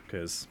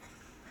 because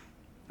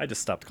I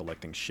just stopped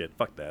collecting shit.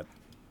 Fuck that.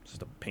 It's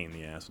just a pain in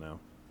the ass now.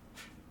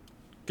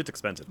 Gets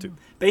expensive too.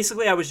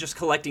 Basically, I was just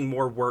collecting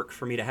more work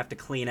for me to have to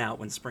clean out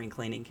when spring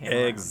cleaning came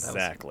around.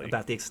 Exactly. That was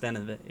about the extent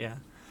of it. Yeah.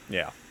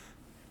 Yeah.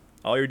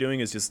 All you're doing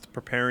is just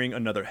preparing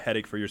another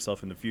headache for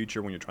yourself in the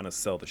future when you're trying to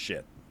sell the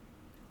shit.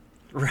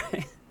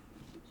 Right.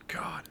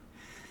 God.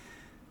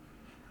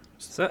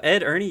 So,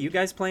 Ed, Ernie, you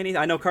guys play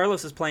anything? I know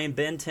Carlos is playing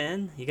Ben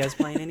 10. You guys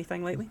playing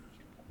anything lately?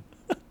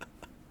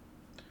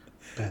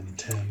 Ben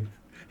 10.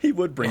 He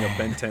would bring up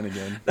Ben 10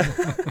 again.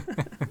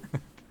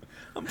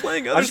 I'm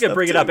playing other I'm just going to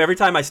bring too. it up. Every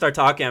time I start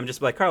talking, I'm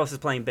just like, Carlos is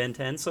playing Ben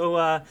 10.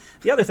 So,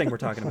 the other thing we're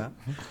talking about.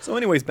 So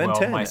anyways, Ben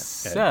 10.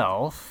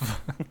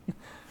 Myself,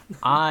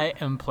 I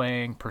am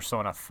playing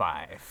Persona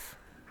 5.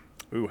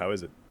 Ooh, how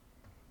is it?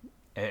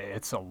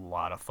 It's a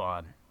lot of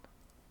fun.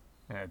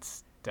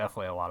 It's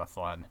definitely a lot of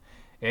fun.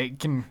 It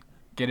can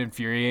get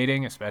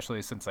infuriating,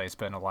 especially since I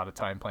spend a lot of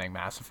time playing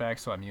Mass Effect,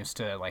 so I'm used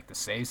to like the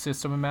save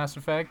system in Mass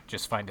Effect.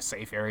 Just find a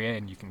safe area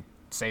and you can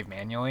save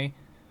manually.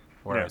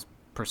 Whereas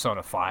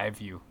Persona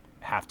 5, you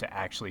have to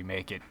actually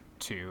make it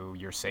to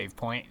your save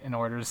point in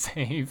order to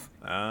save.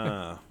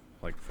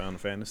 Like Final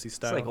Fantasy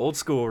style? It's like old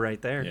school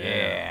right there.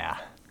 Yeah.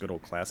 Good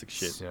old classic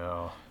shit.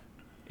 So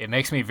it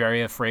makes me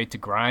very afraid to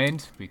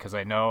grind because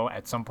I know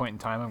at some point in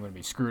time I'm going to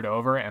be screwed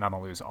over and I'm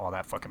going to lose all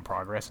that fucking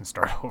progress and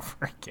start over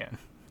again.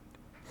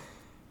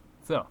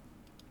 So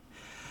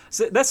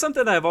that's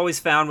something that I've always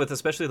found with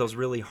especially those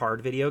really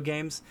hard video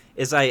games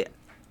is I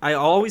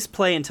always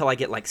play until I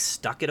get like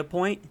stuck at a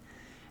point,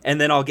 and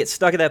then I'll get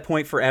stuck at that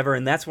point forever,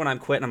 and that's when I'm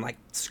quitting. I'm like,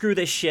 screw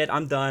this shit,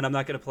 I'm done, I'm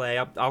not going to play,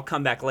 I'll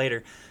come back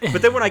later.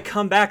 But then when I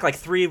come back like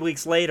 3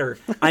 weeks later,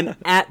 I'm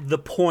at the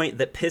point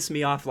that pissed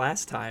me off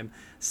last time.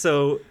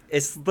 So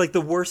it's like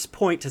the worst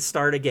point to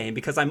start a game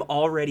because I'm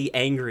already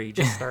angry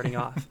just starting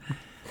off.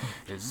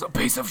 This is a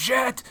piece of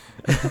shit!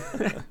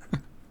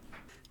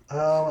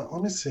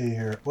 Let me see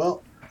here.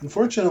 Well,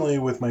 unfortunately,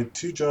 with my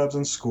 2 jobs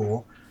in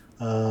school,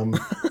 I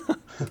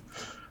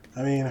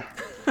mean,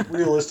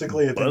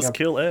 realistically, I think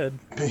Buzzkill Ed.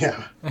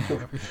 Yeah.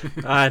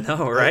 I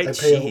know, right? I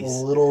pay Jeez.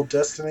 a little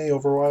Destiny,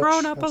 Overwatch.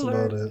 Grown up That's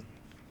alert. about it.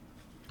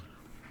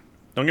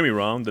 Don't get me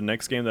wrong. The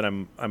next game that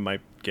I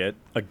might get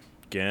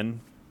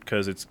again,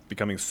 because it's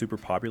becoming super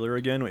popular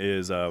again,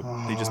 is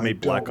they just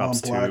made Black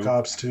Ops 2 Black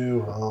Ops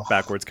 2. Oh.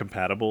 backwards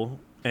compatible.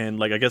 And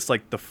like I guess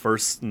like the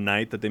first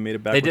night that they made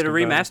it backwards They did a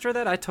compatible. remaster of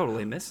that? I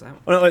totally missed that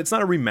one. Well, it's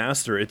not a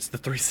remaster. It's the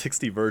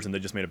 360 version. They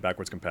just made it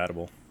backwards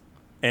compatible.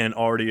 And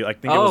already, I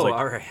think it was like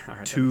all right.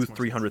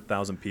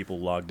 200,000-300,000 people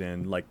logged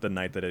in like the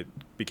night that it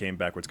became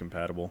backwards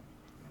compatible.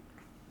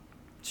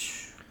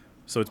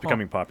 So it's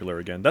becoming popular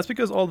again. That's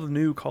because all the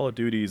new Call of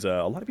Duties,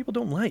 a lot of people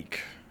don't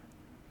like.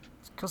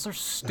 It's because they're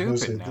I would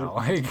say stupid now.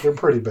 they're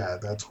pretty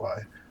bad. That's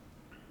why.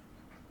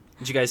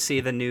 Did you guys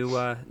see the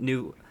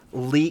new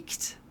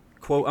leaked,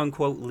 quote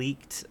unquote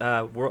leaked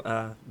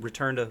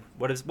return to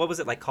what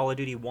was it, like Call of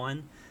Duty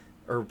 1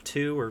 or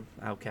 2 or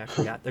okay, I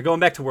forgot. They're going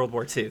back to World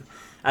War II.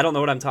 I don't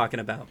know what I'm talking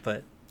about,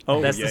 but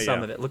that's the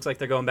sum of it. Looks like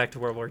they're going back to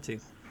World War II.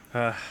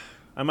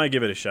 I might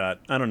give it a shot.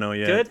 I don't know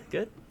yet.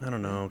 Good. I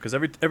don't know, because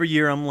every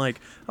year I'm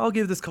like, I'll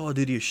give this Call of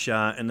Duty a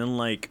shot, and then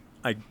like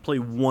I play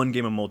one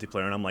game of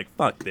multiplayer, and I'm like,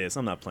 fuck this,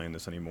 I'm not playing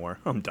this anymore.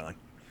 I'm done.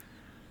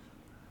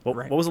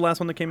 What was the last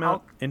one that came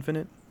out?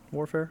 Infinite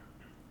Warfare?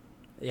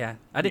 Yeah,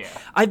 I did.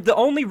 Yeah. The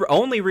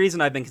only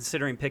reason I've been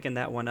considering picking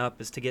that one up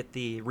is to get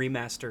the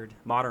remastered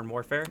Modern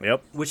Warfare.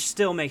 Yep. Which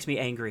still makes me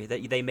angry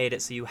that they made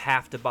it so you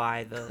have to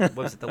buy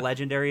the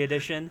Legendary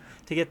Edition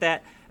to get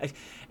that.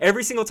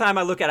 Every single time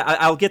I look at it,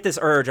 I'll get this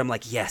urge. I'm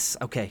like, yes,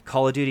 okay,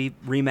 Call of Duty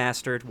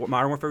remastered,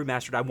 Modern Warfare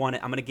remastered. I want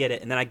it. I'm gonna get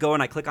it. And then I go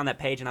and I click on that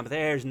page, and I'm like,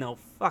 there's no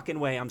fucking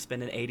way I'm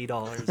spending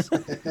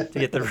 $80 to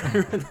get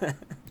the.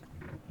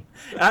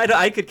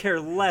 I could care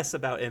less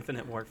about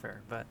Infinite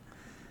Warfare, but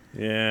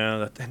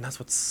Yeah, and that's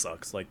what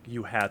sucks. Like,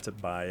 you had to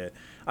buy it.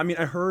 I mean,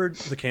 I heard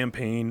the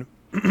campaign.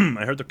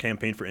 I heard the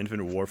campaign for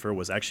Infinite Warfare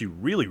was actually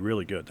really,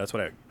 really good. That's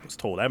what I was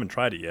told. I haven't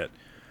tried it yet.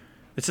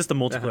 It's just the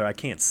multiplayer I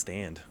can't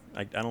stand.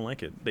 I don't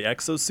like it. The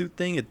exosuit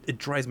thing, it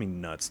drives me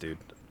nuts, dude.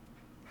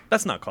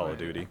 That's not Call of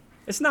Duty.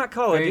 it's not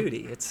Call of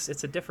Duty.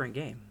 It's a different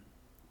game.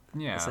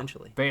 Yeah,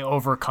 essentially. They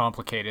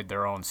overcomplicated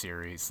their own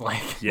series.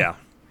 Like, Yeah.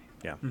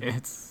 Yeah.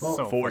 it's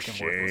so for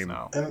fucking worthless shame.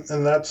 now.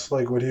 And that's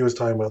like what he was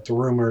talking about. The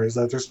rumor is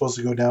that they're supposed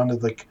to go down to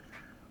like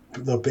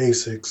the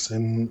basics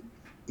and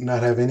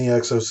not have any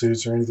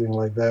exosuits or anything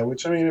like that.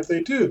 Which, I mean, if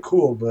they do,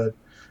 cool. But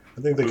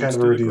I think they kind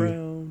of already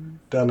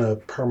done a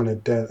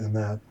permanent dent in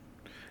that.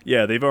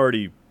 Yeah, they've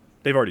already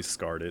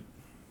scarred it.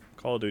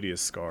 Call of Duty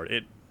is scarred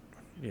it.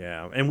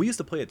 Yeah, and we used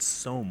to play it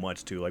so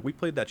much too. Like, we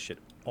played that shit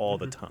all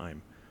the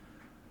time.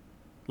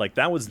 Like,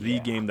 that was the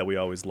game that we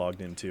always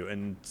logged into,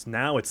 and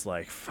now it's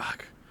like,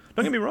 fuck.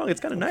 Don't get me wrong, it's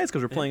kind of nice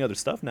because we're playing other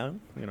stuff now.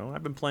 You know,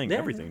 I've been playing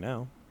everything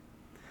now.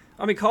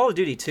 I mean, Call of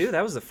Duty 2,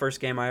 that was the first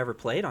game I ever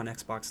played on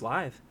Xbox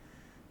Live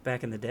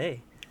back in the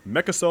day.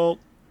 Mech Assault.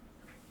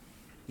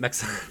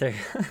 There.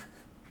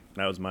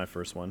 That was my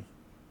first one.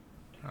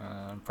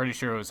 I'm pretty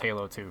sure it was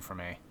Halo 2 for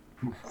me.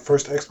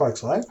 First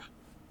Xbox Live?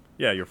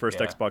 Yeah, your first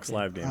Xbox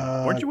Live game.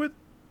 Weren't you with?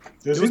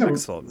 It was Mech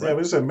Assault, right? Yeah,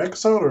 was it Mech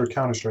Assault or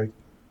Counter Strike?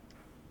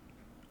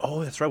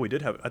 Oh, that's right. We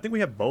did have. I think we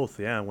had both.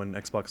 Yeah, when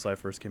Xbox Live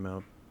first came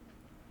out.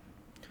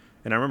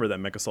 And I remember that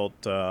Mech Assault,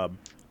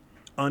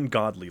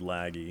 ungodly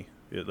laggy.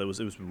 It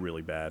was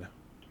really bad.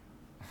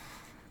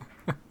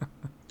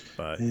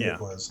 But yeah,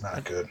 It was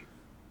not good.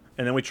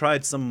 And then we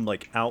tried some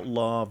like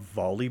outlaw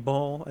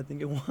volleyball. I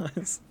think it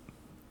was.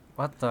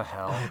 What the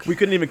hell? We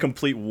couldn't even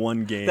complete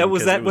one game.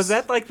 Was that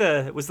like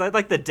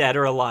the Dead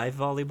or Alive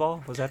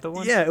volleyball? Was that the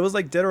one? Yeah, it was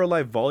like Dead or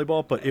Alive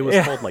volleyball, but it was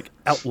called like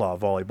outlaw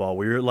volleyball,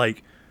 where you're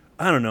like,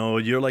 I don't know,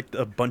 you're like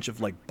a bunch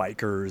of like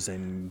bikers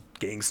and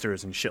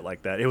gangsters and shit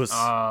like that. It was.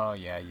 Oh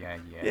yeah.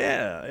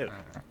 Yeah,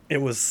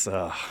 it was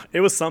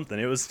something.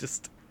 It was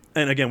just,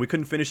 and again, we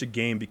couldn't finish a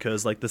game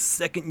because like the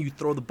second you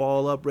throw the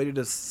ball up, ready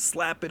to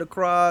slap it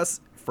across,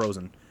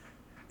 frozen,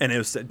 and it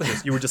was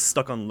just, you were just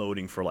stuck on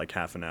loading for like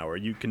half an hour.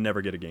 You can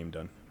never get a game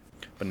done.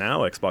 But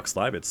now Xbox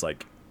Live, it's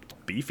like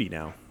beefy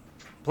now.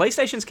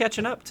 PlayStation's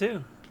catching up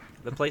too.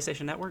 The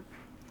PlayStation Network.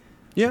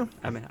 Yeah.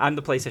 I mean, I'm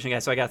the PlayStation guy,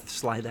 so I got to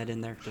slide that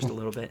in there just a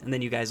little bit, and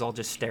then you guys all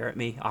just stare at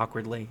me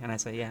awkwardly, and I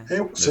say, "Yeah."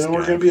 Hey, soon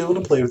we're going to be able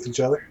to play with each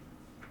other.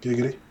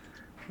 Giggity.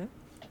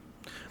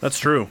 That's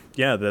true.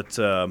 Yeah,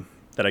 that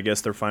I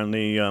guess they're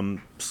finally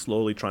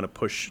slowly trying to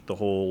push the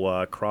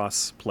whole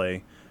cross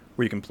play,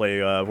 where you can play,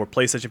 where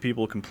PlayStation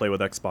people can play with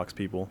Xbox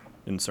people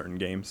in certain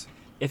games.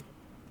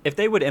 If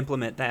they would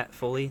implement that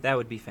fully, that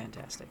would be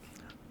fantastic.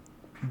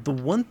 The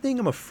one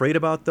thing I'm afraid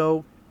about,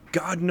 though,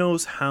 God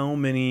knows how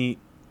many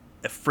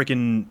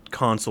freaking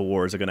console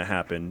wars are going to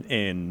happen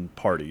in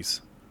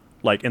parties,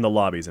 like in the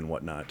lobbies and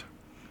whatnot.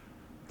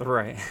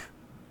 Right.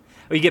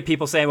 Or you get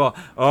people saying, "Well,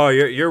 oh,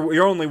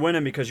 you're only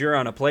winning because you're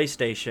on a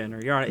PlayStation,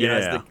 or you're on,"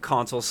 as the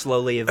consoles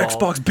slowly evolve.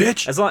 Xbox,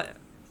 bitch.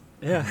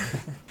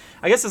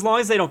 I guess as long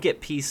as they don't get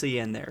PC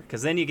in there,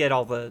 because then you get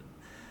all the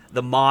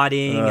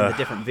modding and the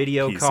different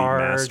video PC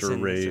cards. Master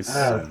Race.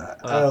 I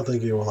don't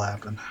think it will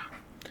happen.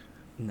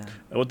 No.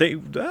 Well,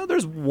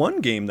 there's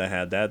one game that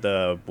had that.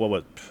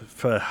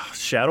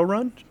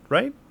 Shadowrun,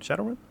 right?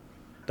 Shadowrun,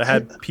 that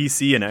had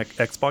PC and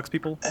Xbox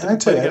people. And I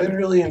tell you, I didn't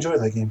really enjoy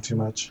that game too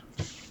much.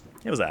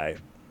 It was alright.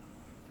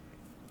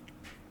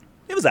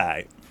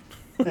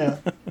 Yeah.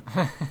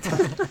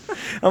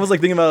 I was like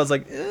thinking about it. I was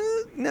like,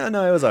 no,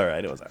 it was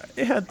alright.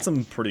 It had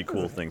some pretty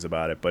cool things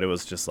about it, but it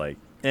was just like,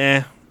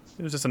 it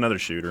was just another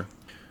shooter.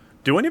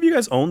 Do any of you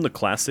guys own the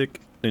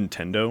classic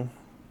Nintendo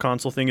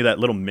console thing, that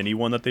little mini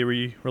one that they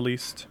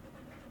released?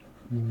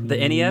 The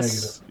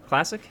NES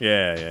Classic?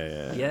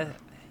 Yeah.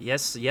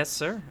 Yes,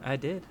 sir. I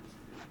did.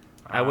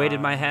 I waited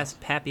my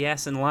happy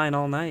ass in line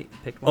all night.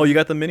 Picked one. Oh, you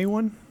got the mini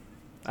one?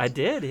 I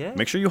did, yeah.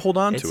 Make sure you hold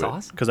on to it. It's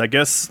awesome. Because I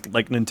guess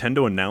like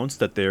Nintendo announced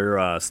that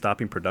they're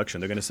stopping production.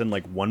 They're going to send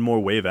like one more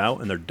wave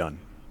out and they're done.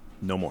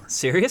 No more.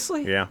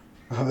 Seriously? Yeah.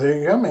 Oh, there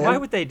you go, man. Why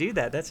would they do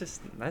that? That's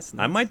nuts.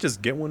 I might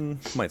just get one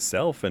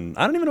myself, and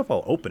I don't even know if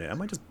I'll open it. I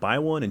might just buy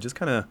one and just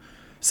kind of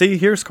see.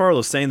 Here's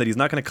Carlos saying that he's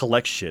not going to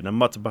collect shit, and I'm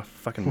about to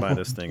fucking buy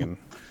this thing. And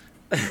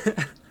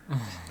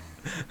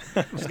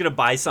just gonna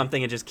buy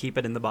something and just keep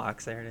it in the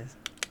box. There it is.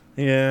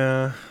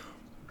 Yeah.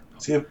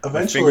 See,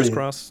 Fingers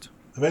crossed.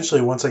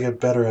 Eventually, once I get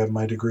better at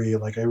my degree,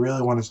 like I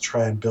really want to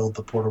try and build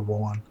the portable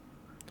one,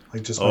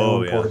 like just my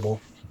own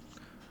portable.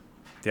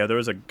 Yeah, there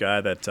was a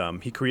guy that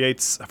he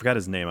creates. I forgot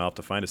his name. I'll have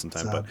to find it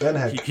sometime. But Ben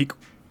Heck.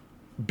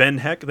 Ben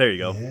Heck. There you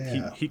go.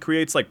 Yeah. He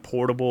creates like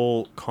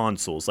portable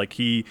consoles. Like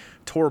he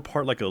tore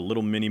apart like a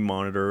little mini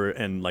monitor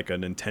and like a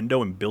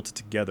Nintendo and built it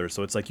together.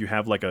 So it's like you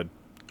have like a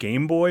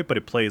Game Boy, but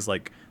it plays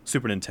like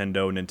Super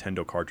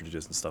Nintendo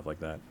cartridges and stuff like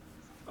that.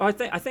 Oh, I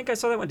think I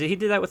saw that one. Did he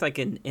do that with like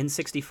an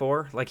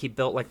N64? Like he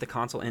built like the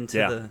console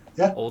into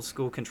the old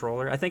school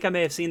controller. I think I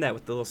may have seen that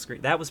with the little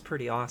screen. That was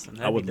pretty awesome.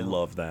 I would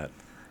love that.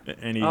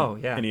 And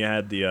he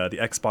had the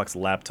Xbox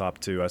laptop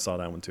too. I saw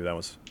that one too.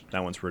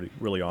 That one's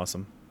really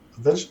awesome.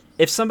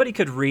 If somebody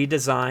could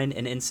redesign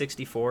an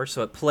N64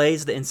 so it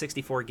plays the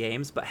N64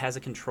 games but has a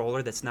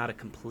controller that's not a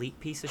complete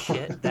piece of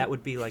shit, that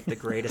would be like the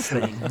greatest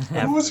thing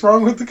ever. What was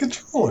wrong with the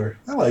controller?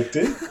 I liked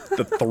it.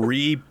 The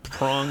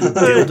 3-prong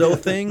dildo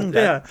thing?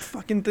 That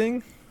fucking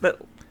thing?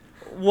 But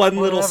one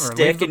little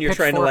stick and you're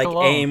trying to like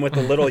aim with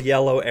the little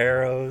yellow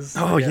arrows.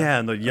 Oh yeah,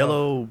 and the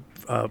yellow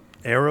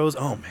arrows.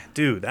 Oh man,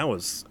 dude, that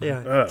was.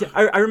 Yeah,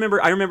 I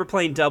remember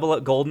playing Double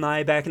Up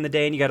GoldenEye back in the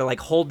day, and you got to like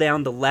hold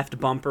down the left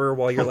bumper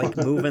while you're like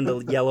moving the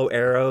yellow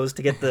arrows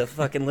to get the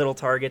fucking little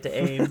target to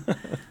aim.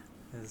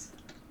 It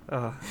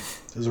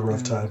was a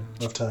rough time.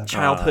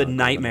 Childhood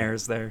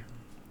nightmares there.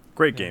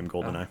 Great game,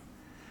 GoldenEye.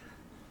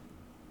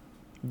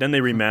 Then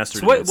they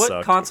remastered. So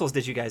what consoles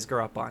did you guys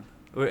grow up on?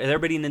 Were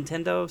everybody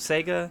Nintendo,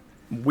 Sega?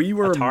 We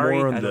were Atari?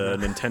 more on the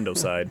Nintendo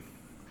side.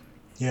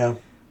 Yeah.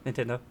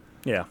 Nintendo.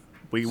 Yeah.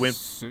 We went,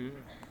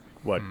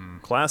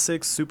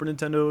 classics, Super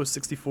Nintendo,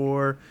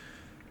 64.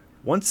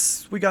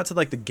 Once we got to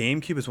like the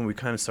GameCube is when we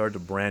kind of started to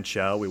branch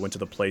out. We went to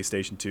the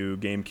PlayStation 2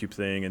 GameCube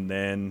thing, and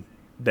then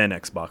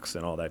Xbox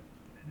and all that.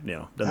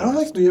 I don't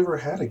think we ever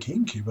had a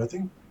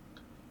GameCube.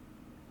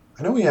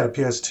 I know we had a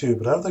PS2,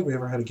 but I don't think we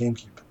ever had a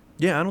GameCube.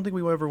 Yeah, I don't think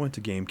we ever went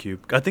to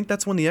GameCube. I think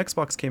that's when the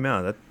Xbox came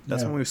out.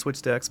 That's when we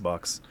switched to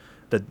Xbox.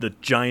 The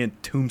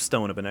giant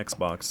tombstone of an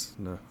Xbox.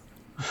 No.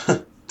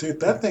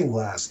 Dude, that thing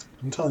lasts.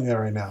 I'm telling you that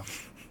right now.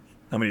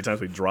 How many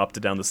times we dropped it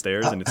down the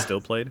stairs and it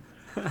still played?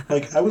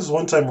 Like, I was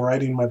one time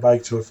riding my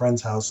bike to a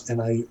friend's house, and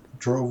I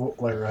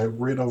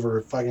ran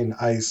over fucking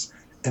ice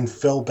and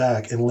fell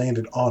back and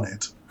landed on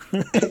it.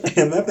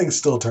 And that thing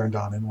still turned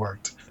on and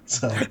worked.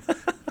 So,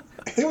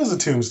 it was a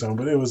tombstone,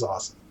 but it was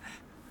awesome.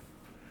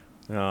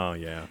 Oh,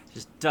 yeah.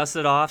 Just dust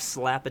it off,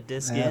 slap a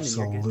disc in, and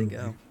you're good to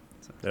go.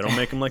 They don't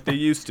make them like they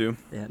used to.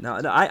 Yeah, no,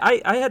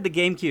 I had the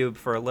GameCube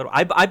for a little.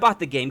 I bought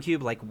the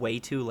GameCube like way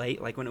too late,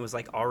 like when it was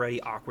like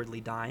already awkwardly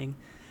dying.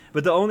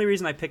 But the only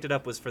reason I picked it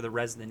up was for the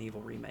Resident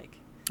Evil remake.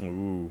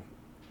 Ooh.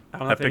 I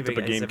don't know if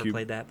anybody guys ever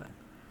played that, but.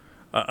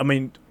 I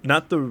mean,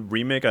 not the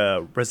remake.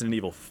 Resident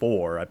Evil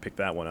 4. I picked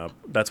that one up.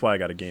 That's why I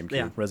got a GameCube.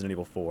 Yeah. Resident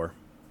Evil 4.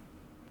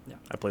 Yeah.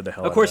 I played the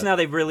hell out of that. Of course, now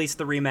they've released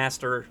the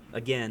remaster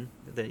again.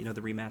 The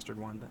remastered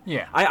one. But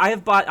yeah. I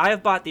have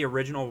bought the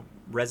original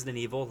Resident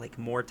Evil like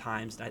more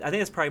times. I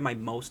think it's probably my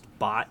most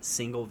bought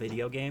single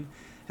video game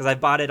because I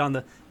bought it on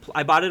the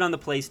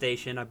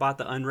PlayStation. I bought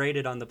the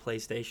unrated on the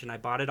PlayStation. I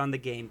bought it on the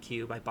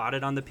GameCube. I bought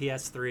it on the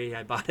PS3.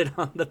 I bought it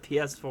on the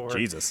PS4.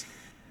 Jesus.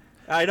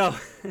 I know.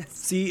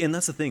 See, and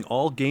that's the thing.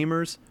 All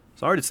gamers,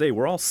 sorry to say,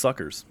 we're all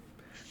suckers.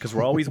 Because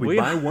we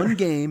buy one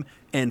game,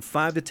 and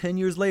 5 to 10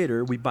 years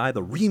later, we buy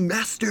the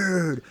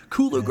remastered,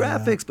 cooler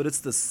graphics, but it's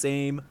the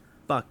same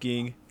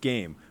fucking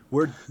game.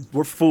 We're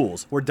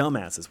fools. We're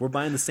dumbasses. We're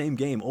buying the same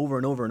game over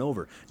and over and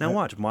over. Now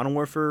watch, Modern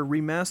Warfare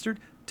Remastered,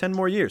 10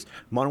 more years.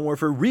 Modern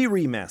Warfare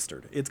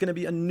Remastered. It's going to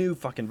be a new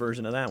fucking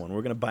version of that one.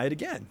 We're going to buy it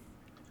again.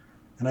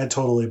 And I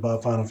totally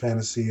bought Final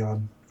Fantasy X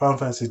on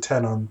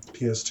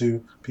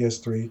PS2,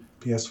 PS3,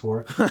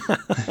 PS4.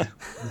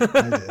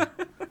 I did.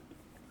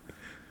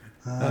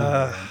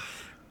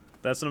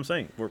 That's what I'm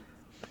saying.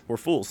 We're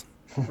fools.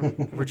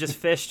 We're just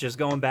fish, just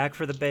going back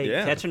for the bait.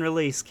 Yeah. Catch and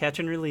release.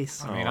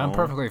 I mean, I'm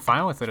perfectly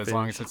fine with it as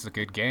long as it's a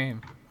good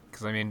game.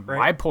 Because, I mean,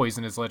 my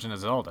poison is Legend of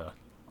Zelda.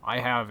 I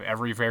have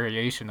every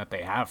variation that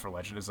they have for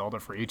Legend of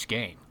Zelda for each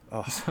game.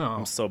 Oh,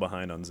 I'm so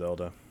behind on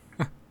Zelda.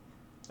 All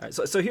right,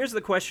 so here's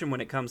the question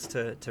when it comes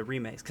to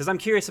remakes. Because I'm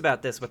curious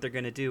about this, what they're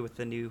going to do with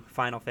the new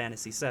Final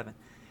Fantasy VII.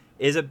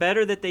 Is it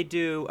better that they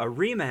do a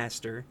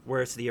remaster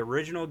where it's the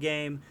original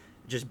game,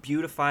 just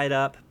beautified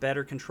up,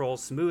 better control,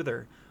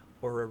 smoother,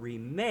 or a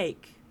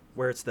remake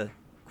where it's the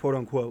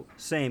quote-unquote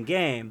same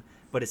game,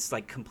 but it's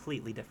like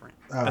completely different?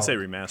 I say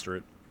remaster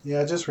it.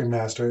 Yeah, just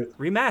remaster it.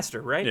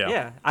 Remaster, right?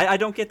 Yeah. I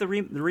don't get the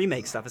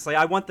remake stuff. It's like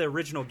I want the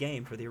original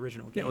game for the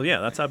original game. Yeah, well, yeah,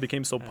 that's how it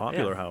became so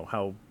popular,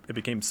 how it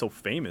became so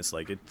famous.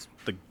 Like, it's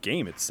the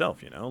game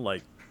itself,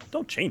 Like,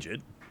 don't change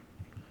it.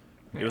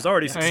 It was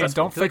already successful. I mean,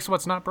 don't fix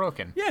what's not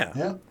broken.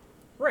 Yeah.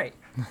 Right.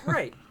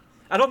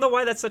 I don't know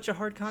why that's such a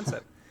hard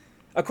concept.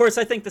 Of course,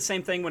 I think the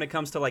same thing when it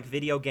comes to like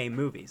video game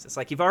movies. It's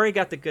like you've already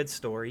got the good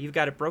story, you've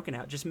got it broken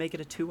out. Just make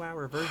it a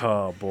 2-hour version.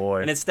 Oh boy!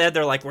 And instead,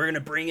 they're like, we're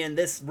gonna bring in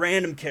this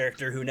random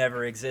character who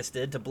never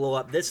existed to blow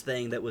up this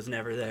thing that was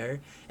never there,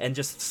 and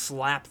just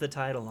slap the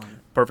title on it.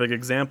 Perfect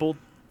example: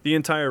 the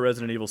entire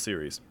Resident Evil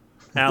series.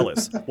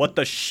 Alice, what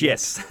the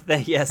shit?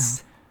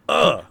 Yes.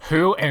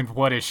 Who and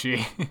what is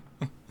she?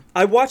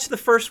 I watched the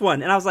first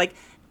one and I was like,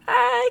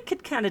 I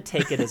could kind of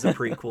take it as a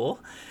prequel.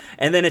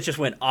 And then it just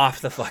went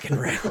off the fucking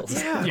rails.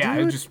 Yeah,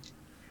 I just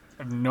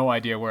have no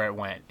idea where it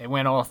went. It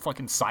went all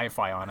fucking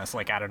sci-fi on us,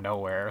 like out of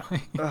nowhere.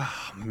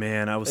 Oh,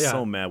 man, I was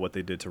so mad what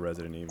they did to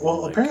Resident Evil.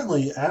 Well,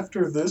 apparently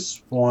after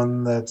this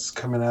one that's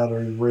coming out or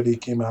already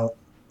came out,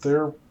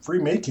 they're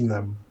remaking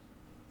them.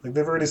 Like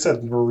they've already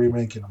said we're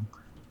remaking them.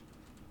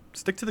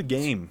 Stick to the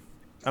game.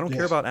 I don't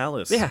care about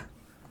Alice. Yeah.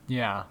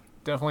 Yeah,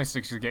 definitely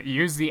stick to the game.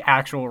 Use the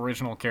actual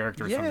original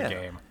characters from the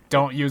game.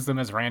 don't use them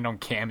as random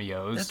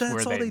cameos That's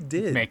where all they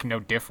did. make no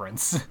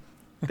difference.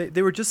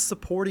 They were just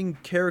supporting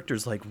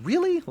characters. Like,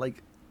 really?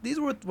 Like, these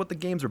were what the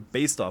games are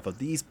based off of,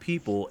 these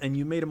people, and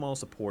you made them all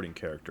supporting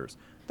characters.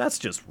 That's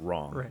just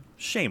wrong. Right.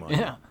 Shame on you.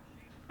 Yeah.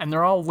 And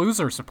they're all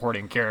loser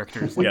supporting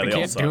characters. Like, Yeah, they they all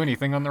can't suck. do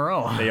anything on their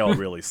own. They all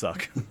really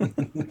suck.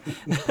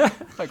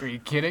 Like, are you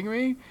kidding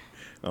me?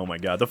 Oh my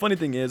god. The funny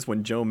thing is,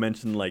 when Joe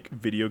mentioned, like,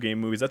 video game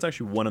movies, that's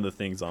actually one of the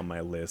things on my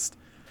list.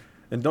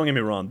 And don't get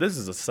me wrong, this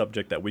is a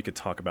subject that we could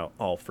talk about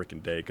all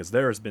freaking day, because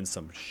there has been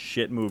some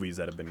shit movies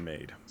that have been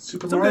made.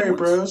 Super Some good Mario ones.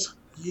 Bros.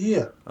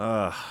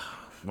 Yeah.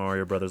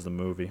 Mario Brothers the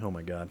movie. Oh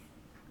my god.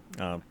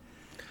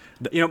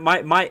 You know,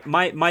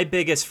 my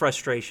biggest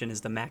frustration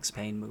is the Max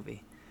Payne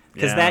movie.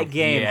 Because Yeah. that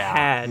game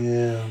Yeah.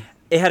 Yeah.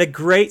 it had a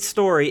great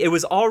story. It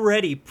was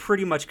already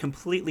pretty much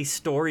completely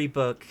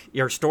storyboard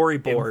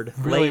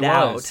Really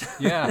laid was. out.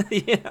 Yeah.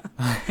 Yeah.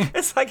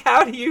 It's like,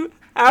 how do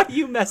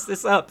you mess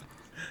this up?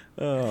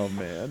 Oh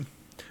man.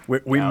 We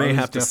Yeah, it may was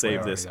have to definitely save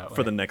already this that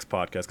for way. the next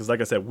podcast, because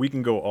like I said, we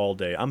can go all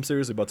day. I'm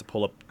seriously about to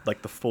pull up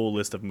like the full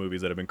list of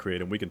movies that have been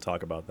created, and we can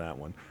talk about that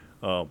one.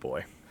 Oh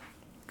boy.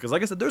 Because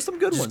like I said, there's some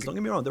good ones. Don't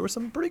get me wrong. There were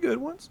some pretty good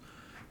ones.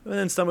 And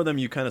then some of them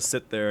you kind of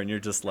sit there and you're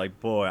just like,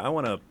 boy, I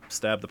want to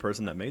stab the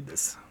person that made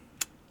this.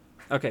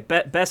 Okay,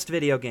 best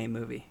video game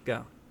movie.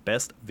 Go.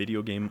 Best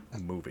video game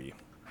movie.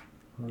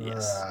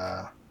 Yes.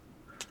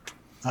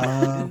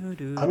 I'm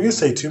gonna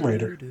say Tomb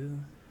Raider.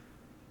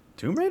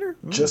 Tomb Raider?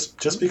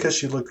 Just because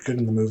she looked good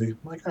in the movie. I'm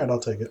like, all right, I'll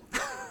take it.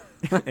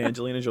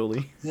 Angelina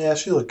Jolie. Yeah,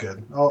 she looked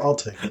good. I'll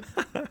take it.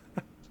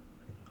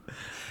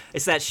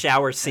 It's that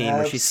shower scene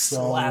where she's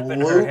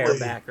slapping her hair Absolutely.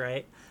 back,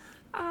 right?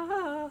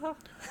 Ah.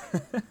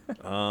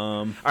 Um,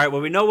 All right,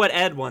 well, we know what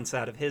Ed wants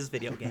out of his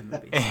video game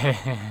movies.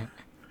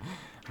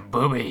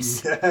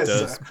 Boobies.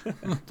 Yes.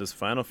 does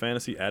Final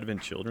Fantasy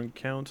Advent Children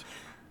count?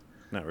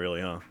 Not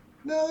really, huh?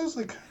 No, there's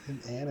like an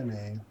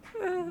anime.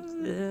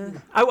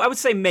 I would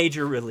say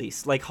major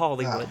release, like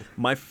Hollywood.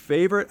 My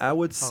favorite, I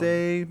would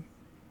say,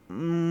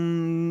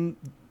 the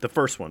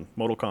first one,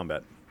 Mortal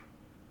Kombat.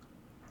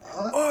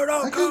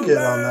 I can get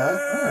on that.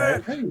 All right, I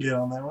can get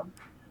on that one.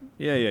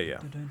 Yeah.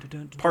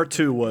 Part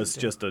 2 was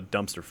just a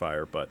dumpster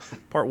fire, but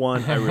Part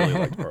 1, I really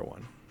liked Part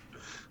 1.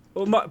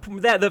 Well,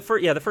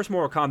 the first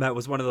Mortal Kombat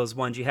was one of those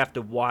ones you have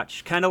to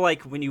watch, kind of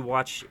like when you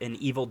watch an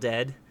Evil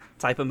Dead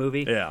type of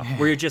movie, Yeah.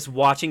 where you're just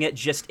watching it,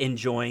 just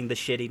enjoying the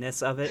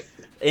shittiness of it.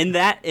 In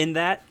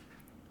that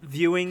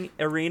viewing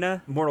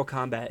arena, Mortal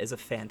Kombat is a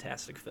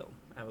fantastic film.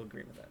 I will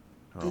agree with that.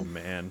 Oh,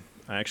 man.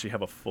 I actually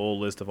have a full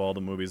list of all the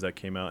movies that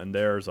came out, and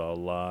there's a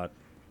lot.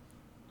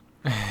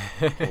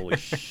 Holy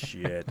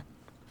shit.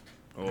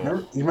 Oh.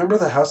 You remember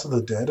the House of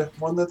the Dead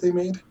one that they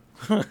made?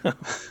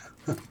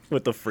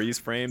 With the freeze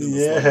frames and the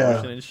Yeah. slow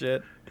motion and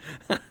shit.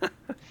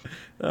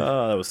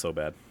 Oh, that was so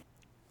bad.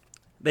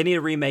 They need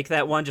to remake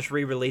that one, just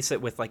re-release it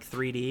with like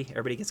 3D.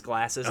 Everybody gets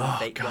glasses and Oh,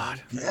 fake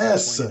God. gun.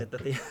 Yes. Pointed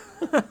at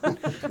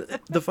the-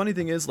 The funny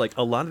thing is, like,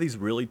 a lot of these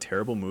really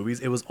terrible movies,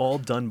 it was all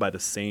done by the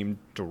same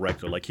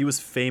director. Like, he was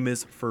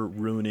famous for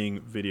ruining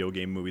video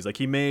game movies. Like,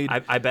 he made...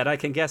 I bet I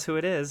can guess who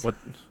it is. Who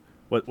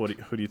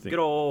do you think? Good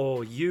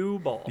old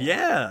U-Ball.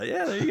 Yeah,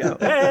 there you go.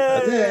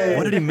 Hey!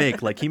 What did he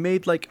make? Like, he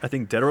made, like, I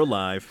think Dead or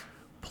Alive,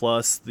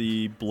 plus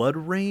the Blood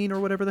Rain or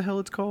whatever the hell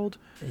it's called.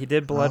 He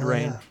did Blood Oh,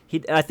 Rain. yeah.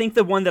 I think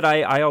the one that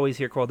I always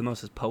hear called the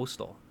most is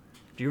Postal.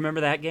 Do you remember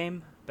that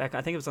game? I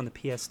think it was on the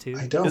PS2.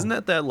 I don't.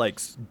 Isn't that like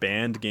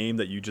band game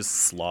that you just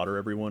slaughter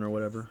everyone or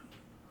whatever?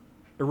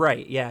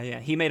 Right, yeah.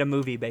 He made a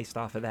movie based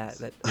off of that.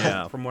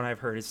 Yeah. From what I've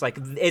heard, I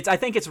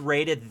think it's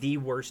rated the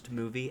worst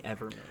movie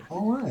ever made.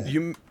 All right.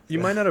 You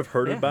might not have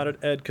heard Yeah. about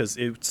it, Ed, because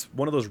it's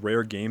one of those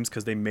rare games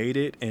because they made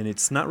it and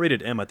it's not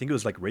rated M. I think it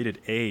was like rated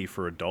A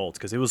for adults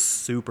because it was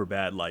super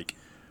bad. Like,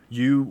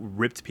 you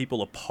ripped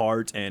people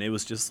apart and it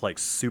was just like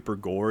super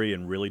gory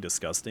and really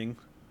disgusting.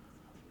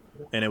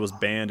 And it was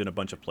banned in a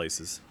bunch of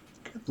places.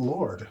 Good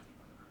Lord.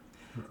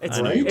 It's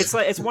Right?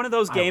 it's one of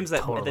those I games would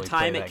that at totally the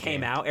time play it that came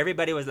game. out,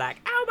 everybody was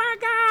like, "Oh my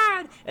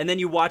god!" And then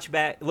you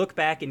look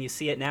back, and you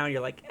see it now, and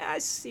you're like, "I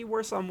see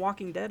worse on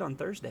Walking Dead on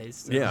Thursdays."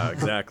 So- Yeah,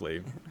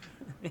 exactly.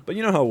 But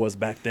you know how it was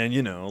back then,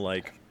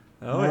 like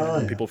Oh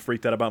yeah. Yeah. people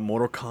freaked out about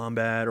Mortal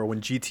Kombat or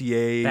when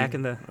GTA. Back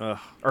in the Ugh,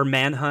 or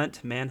Manhunt.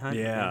 Yeah. when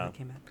that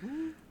came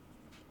out.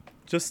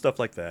 just stuff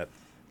like that.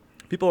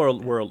 People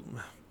were.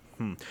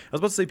 I was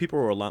about to say people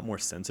were a lot more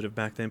sensitive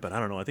back then, but I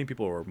don't know. I think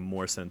people are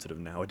more sensitive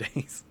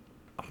nowadays.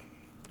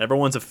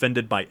 Everyone's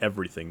offended by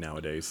everything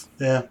nowadays.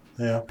 Yeah.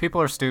 People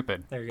are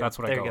stupid. There you go. That's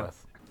what There I you go go.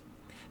 with.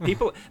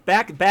 People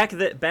back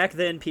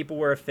then people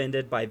were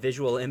offended by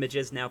visual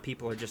images. Now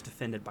people are just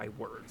offended by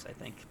words. I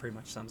think pretty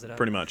much sums it up.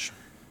 Pretty much.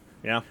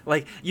 Yeah.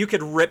 Like you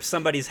could rip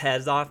somebody's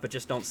heads off, but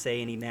just don't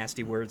say any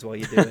nasty words while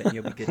you do it, and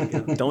you'll be good to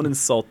go. Don't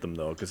insult them,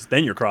 though, because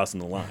then you're crossing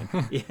the line.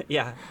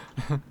 Yeah.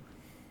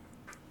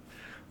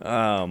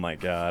 Oh, my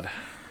God.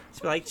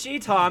 Just be like, "Gee,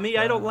 Tommy,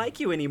 I don't like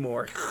you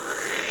anymore,"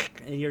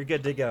 and you're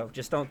good to go.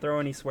 Just don't throw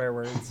any swear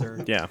words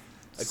or Yeah.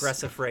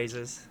 aggressive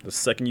phrases. The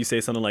second you say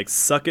something like,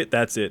 suck it,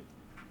 that's it.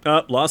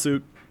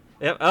 Lawsuit.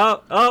 Yep.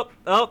 Oh.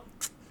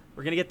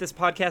 We're going to get this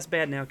podcast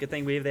bad now. Good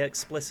thing we have the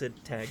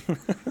explicit tag.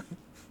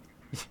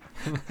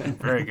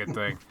 Very good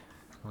thing.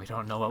 We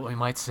don't know what we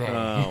might say.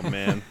 Oh,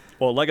 man.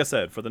 Well, like I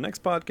said, for the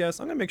next podcast,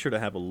 I'm going to make sure to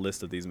have a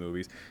list of these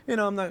movies. You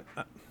know, I'm not...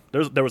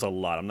 there was a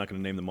lot. I'm not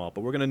going to name them all,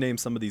 but we're going to name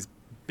some of these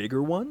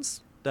bigger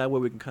ones. That way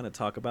we can kind of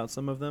talk about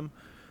some of them.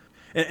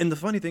 And the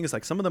funny thing is,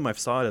 like, some of them I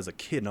saw it as a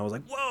kid, and I was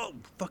like, whoa,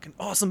 fucking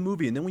awesome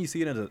movie. And then when you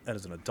see it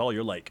as an adult,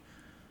 you're like,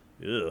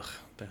 ugh,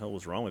 what the hell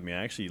was wrong with me?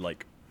 I actually,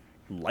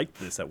 liked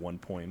this at one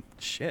point.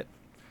 Shit.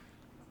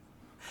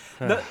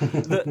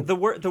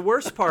 The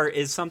worst part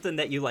is something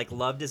that you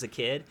loved as a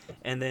kid,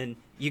 and then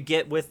you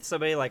get with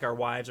somebody like our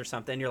wives or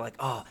something, and you're like,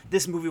 oh,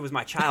 this movie was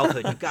my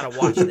childhood, you gotta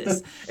watch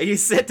this. And you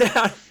sit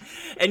down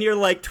and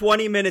you're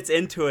 20 minutes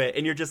into it,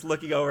 and you're just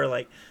looking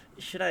over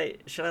should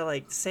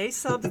I say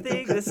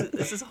something? This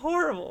is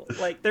horrible.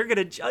 They're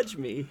gonna judge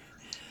me.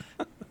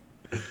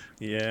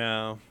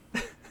 Yeah.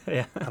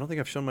 Yeah. I don't think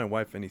I've shown my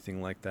wife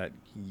anything like that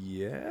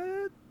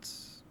yet.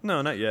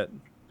 No, not yet.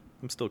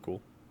 I'm still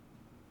cool.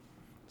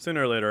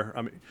 Sooner or later,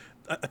 I mean,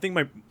 I think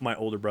my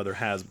older brother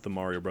has the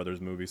Mario Brothers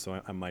movie,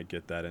 so I might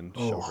get that and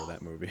show her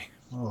that movie.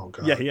 Oh,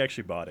 God. Yeah, he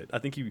actually bought it. I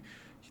think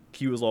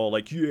he was all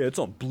like, yeah, it's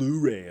on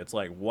Blu-ray. It's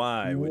like,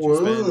 why would you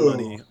spend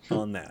money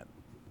on that?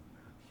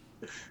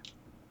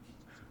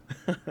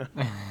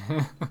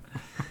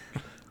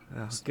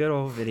 Good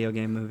old video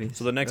game movies.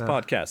 So the next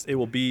podcast, it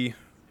will be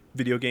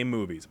video game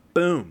movies.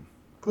 Boom.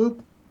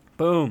 Boop.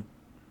 Boom.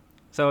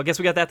 So I guess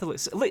we got that to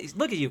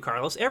look at you,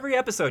 Carlos. Every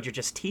episode you're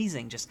just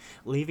teasing, just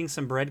leaving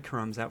some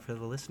breadcrumbs out for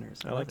the listeners.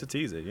 I like to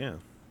tease it, yeah.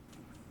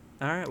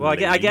 All right. Well,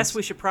 I guess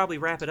we should probably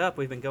wrap it up.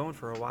 We've been going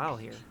for a while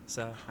here.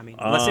 So, I mean,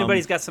 unless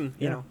anybody's got some,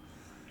 you know,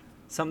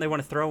 something they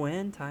want to throw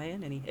in, tie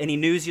in, any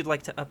news you'd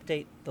like to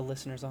update the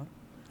listeners on?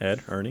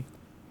 Ed, Ernie?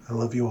 I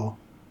love you all.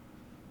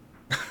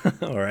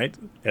 All right.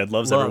 Ed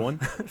loves everyone.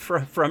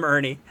 from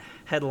Ernie.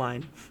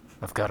 Headline.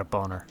 I've got a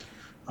boner.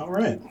 All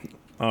right.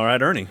 All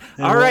right, Ernie.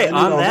 And All right, we'll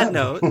on that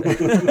note,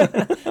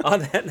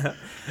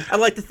 I'd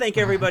like to thank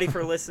everybody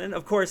for listening.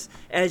 Of course,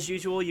 as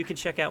usual, you can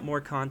check out more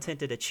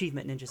content at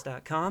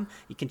achievementninjas.com.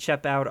 You can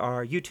check out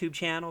our YouTube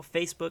channel,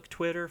 Facebook,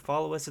 Twitter,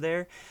 follow us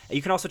there.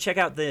 You can also check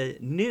out the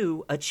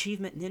new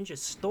Achievement Ninja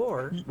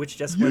store, which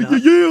just went up,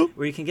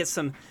 where you can get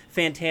some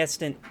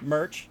fantastic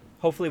merch.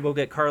 Hopefully we'll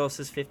get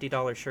Carlos's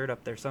 $50 shirt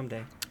up there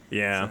someday.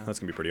 Yeah, that's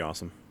going to be pretty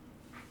awesome.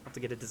 I'll have to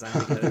get it designed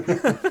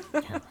together.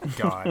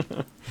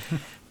 God.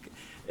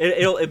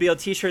 It'll be a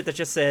T-shirt that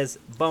just says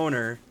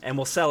 "boner," and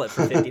we'll sell it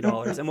for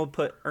 $50, and we'll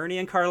put Ernie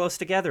and Carlos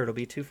together. It'll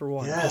be 2 for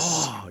 1.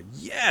 Yes. Oh,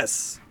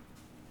 yes.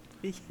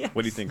 Yes.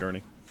 What do you think,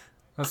 Ernie?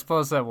 I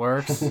suppose that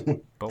works,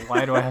 but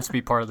why do I have to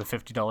be part of the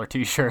 $50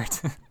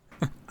 T-shirt?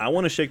 I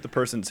want to shake the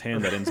person's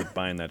hand that ends up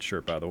buying that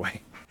shirt, by the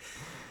way.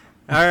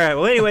 All right.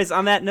 Well, anyways,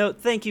 on that note,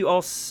 thank you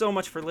all so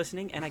much for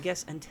listening, and I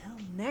guess until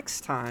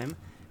next time,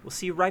 we'll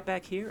see you right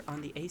back here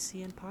on the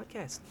ACN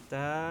Podcast.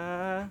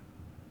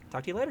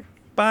 Talk to you later.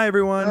 Bye,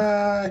 everyone.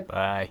 Bye.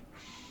 Bye.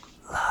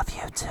 Love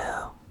you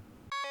too.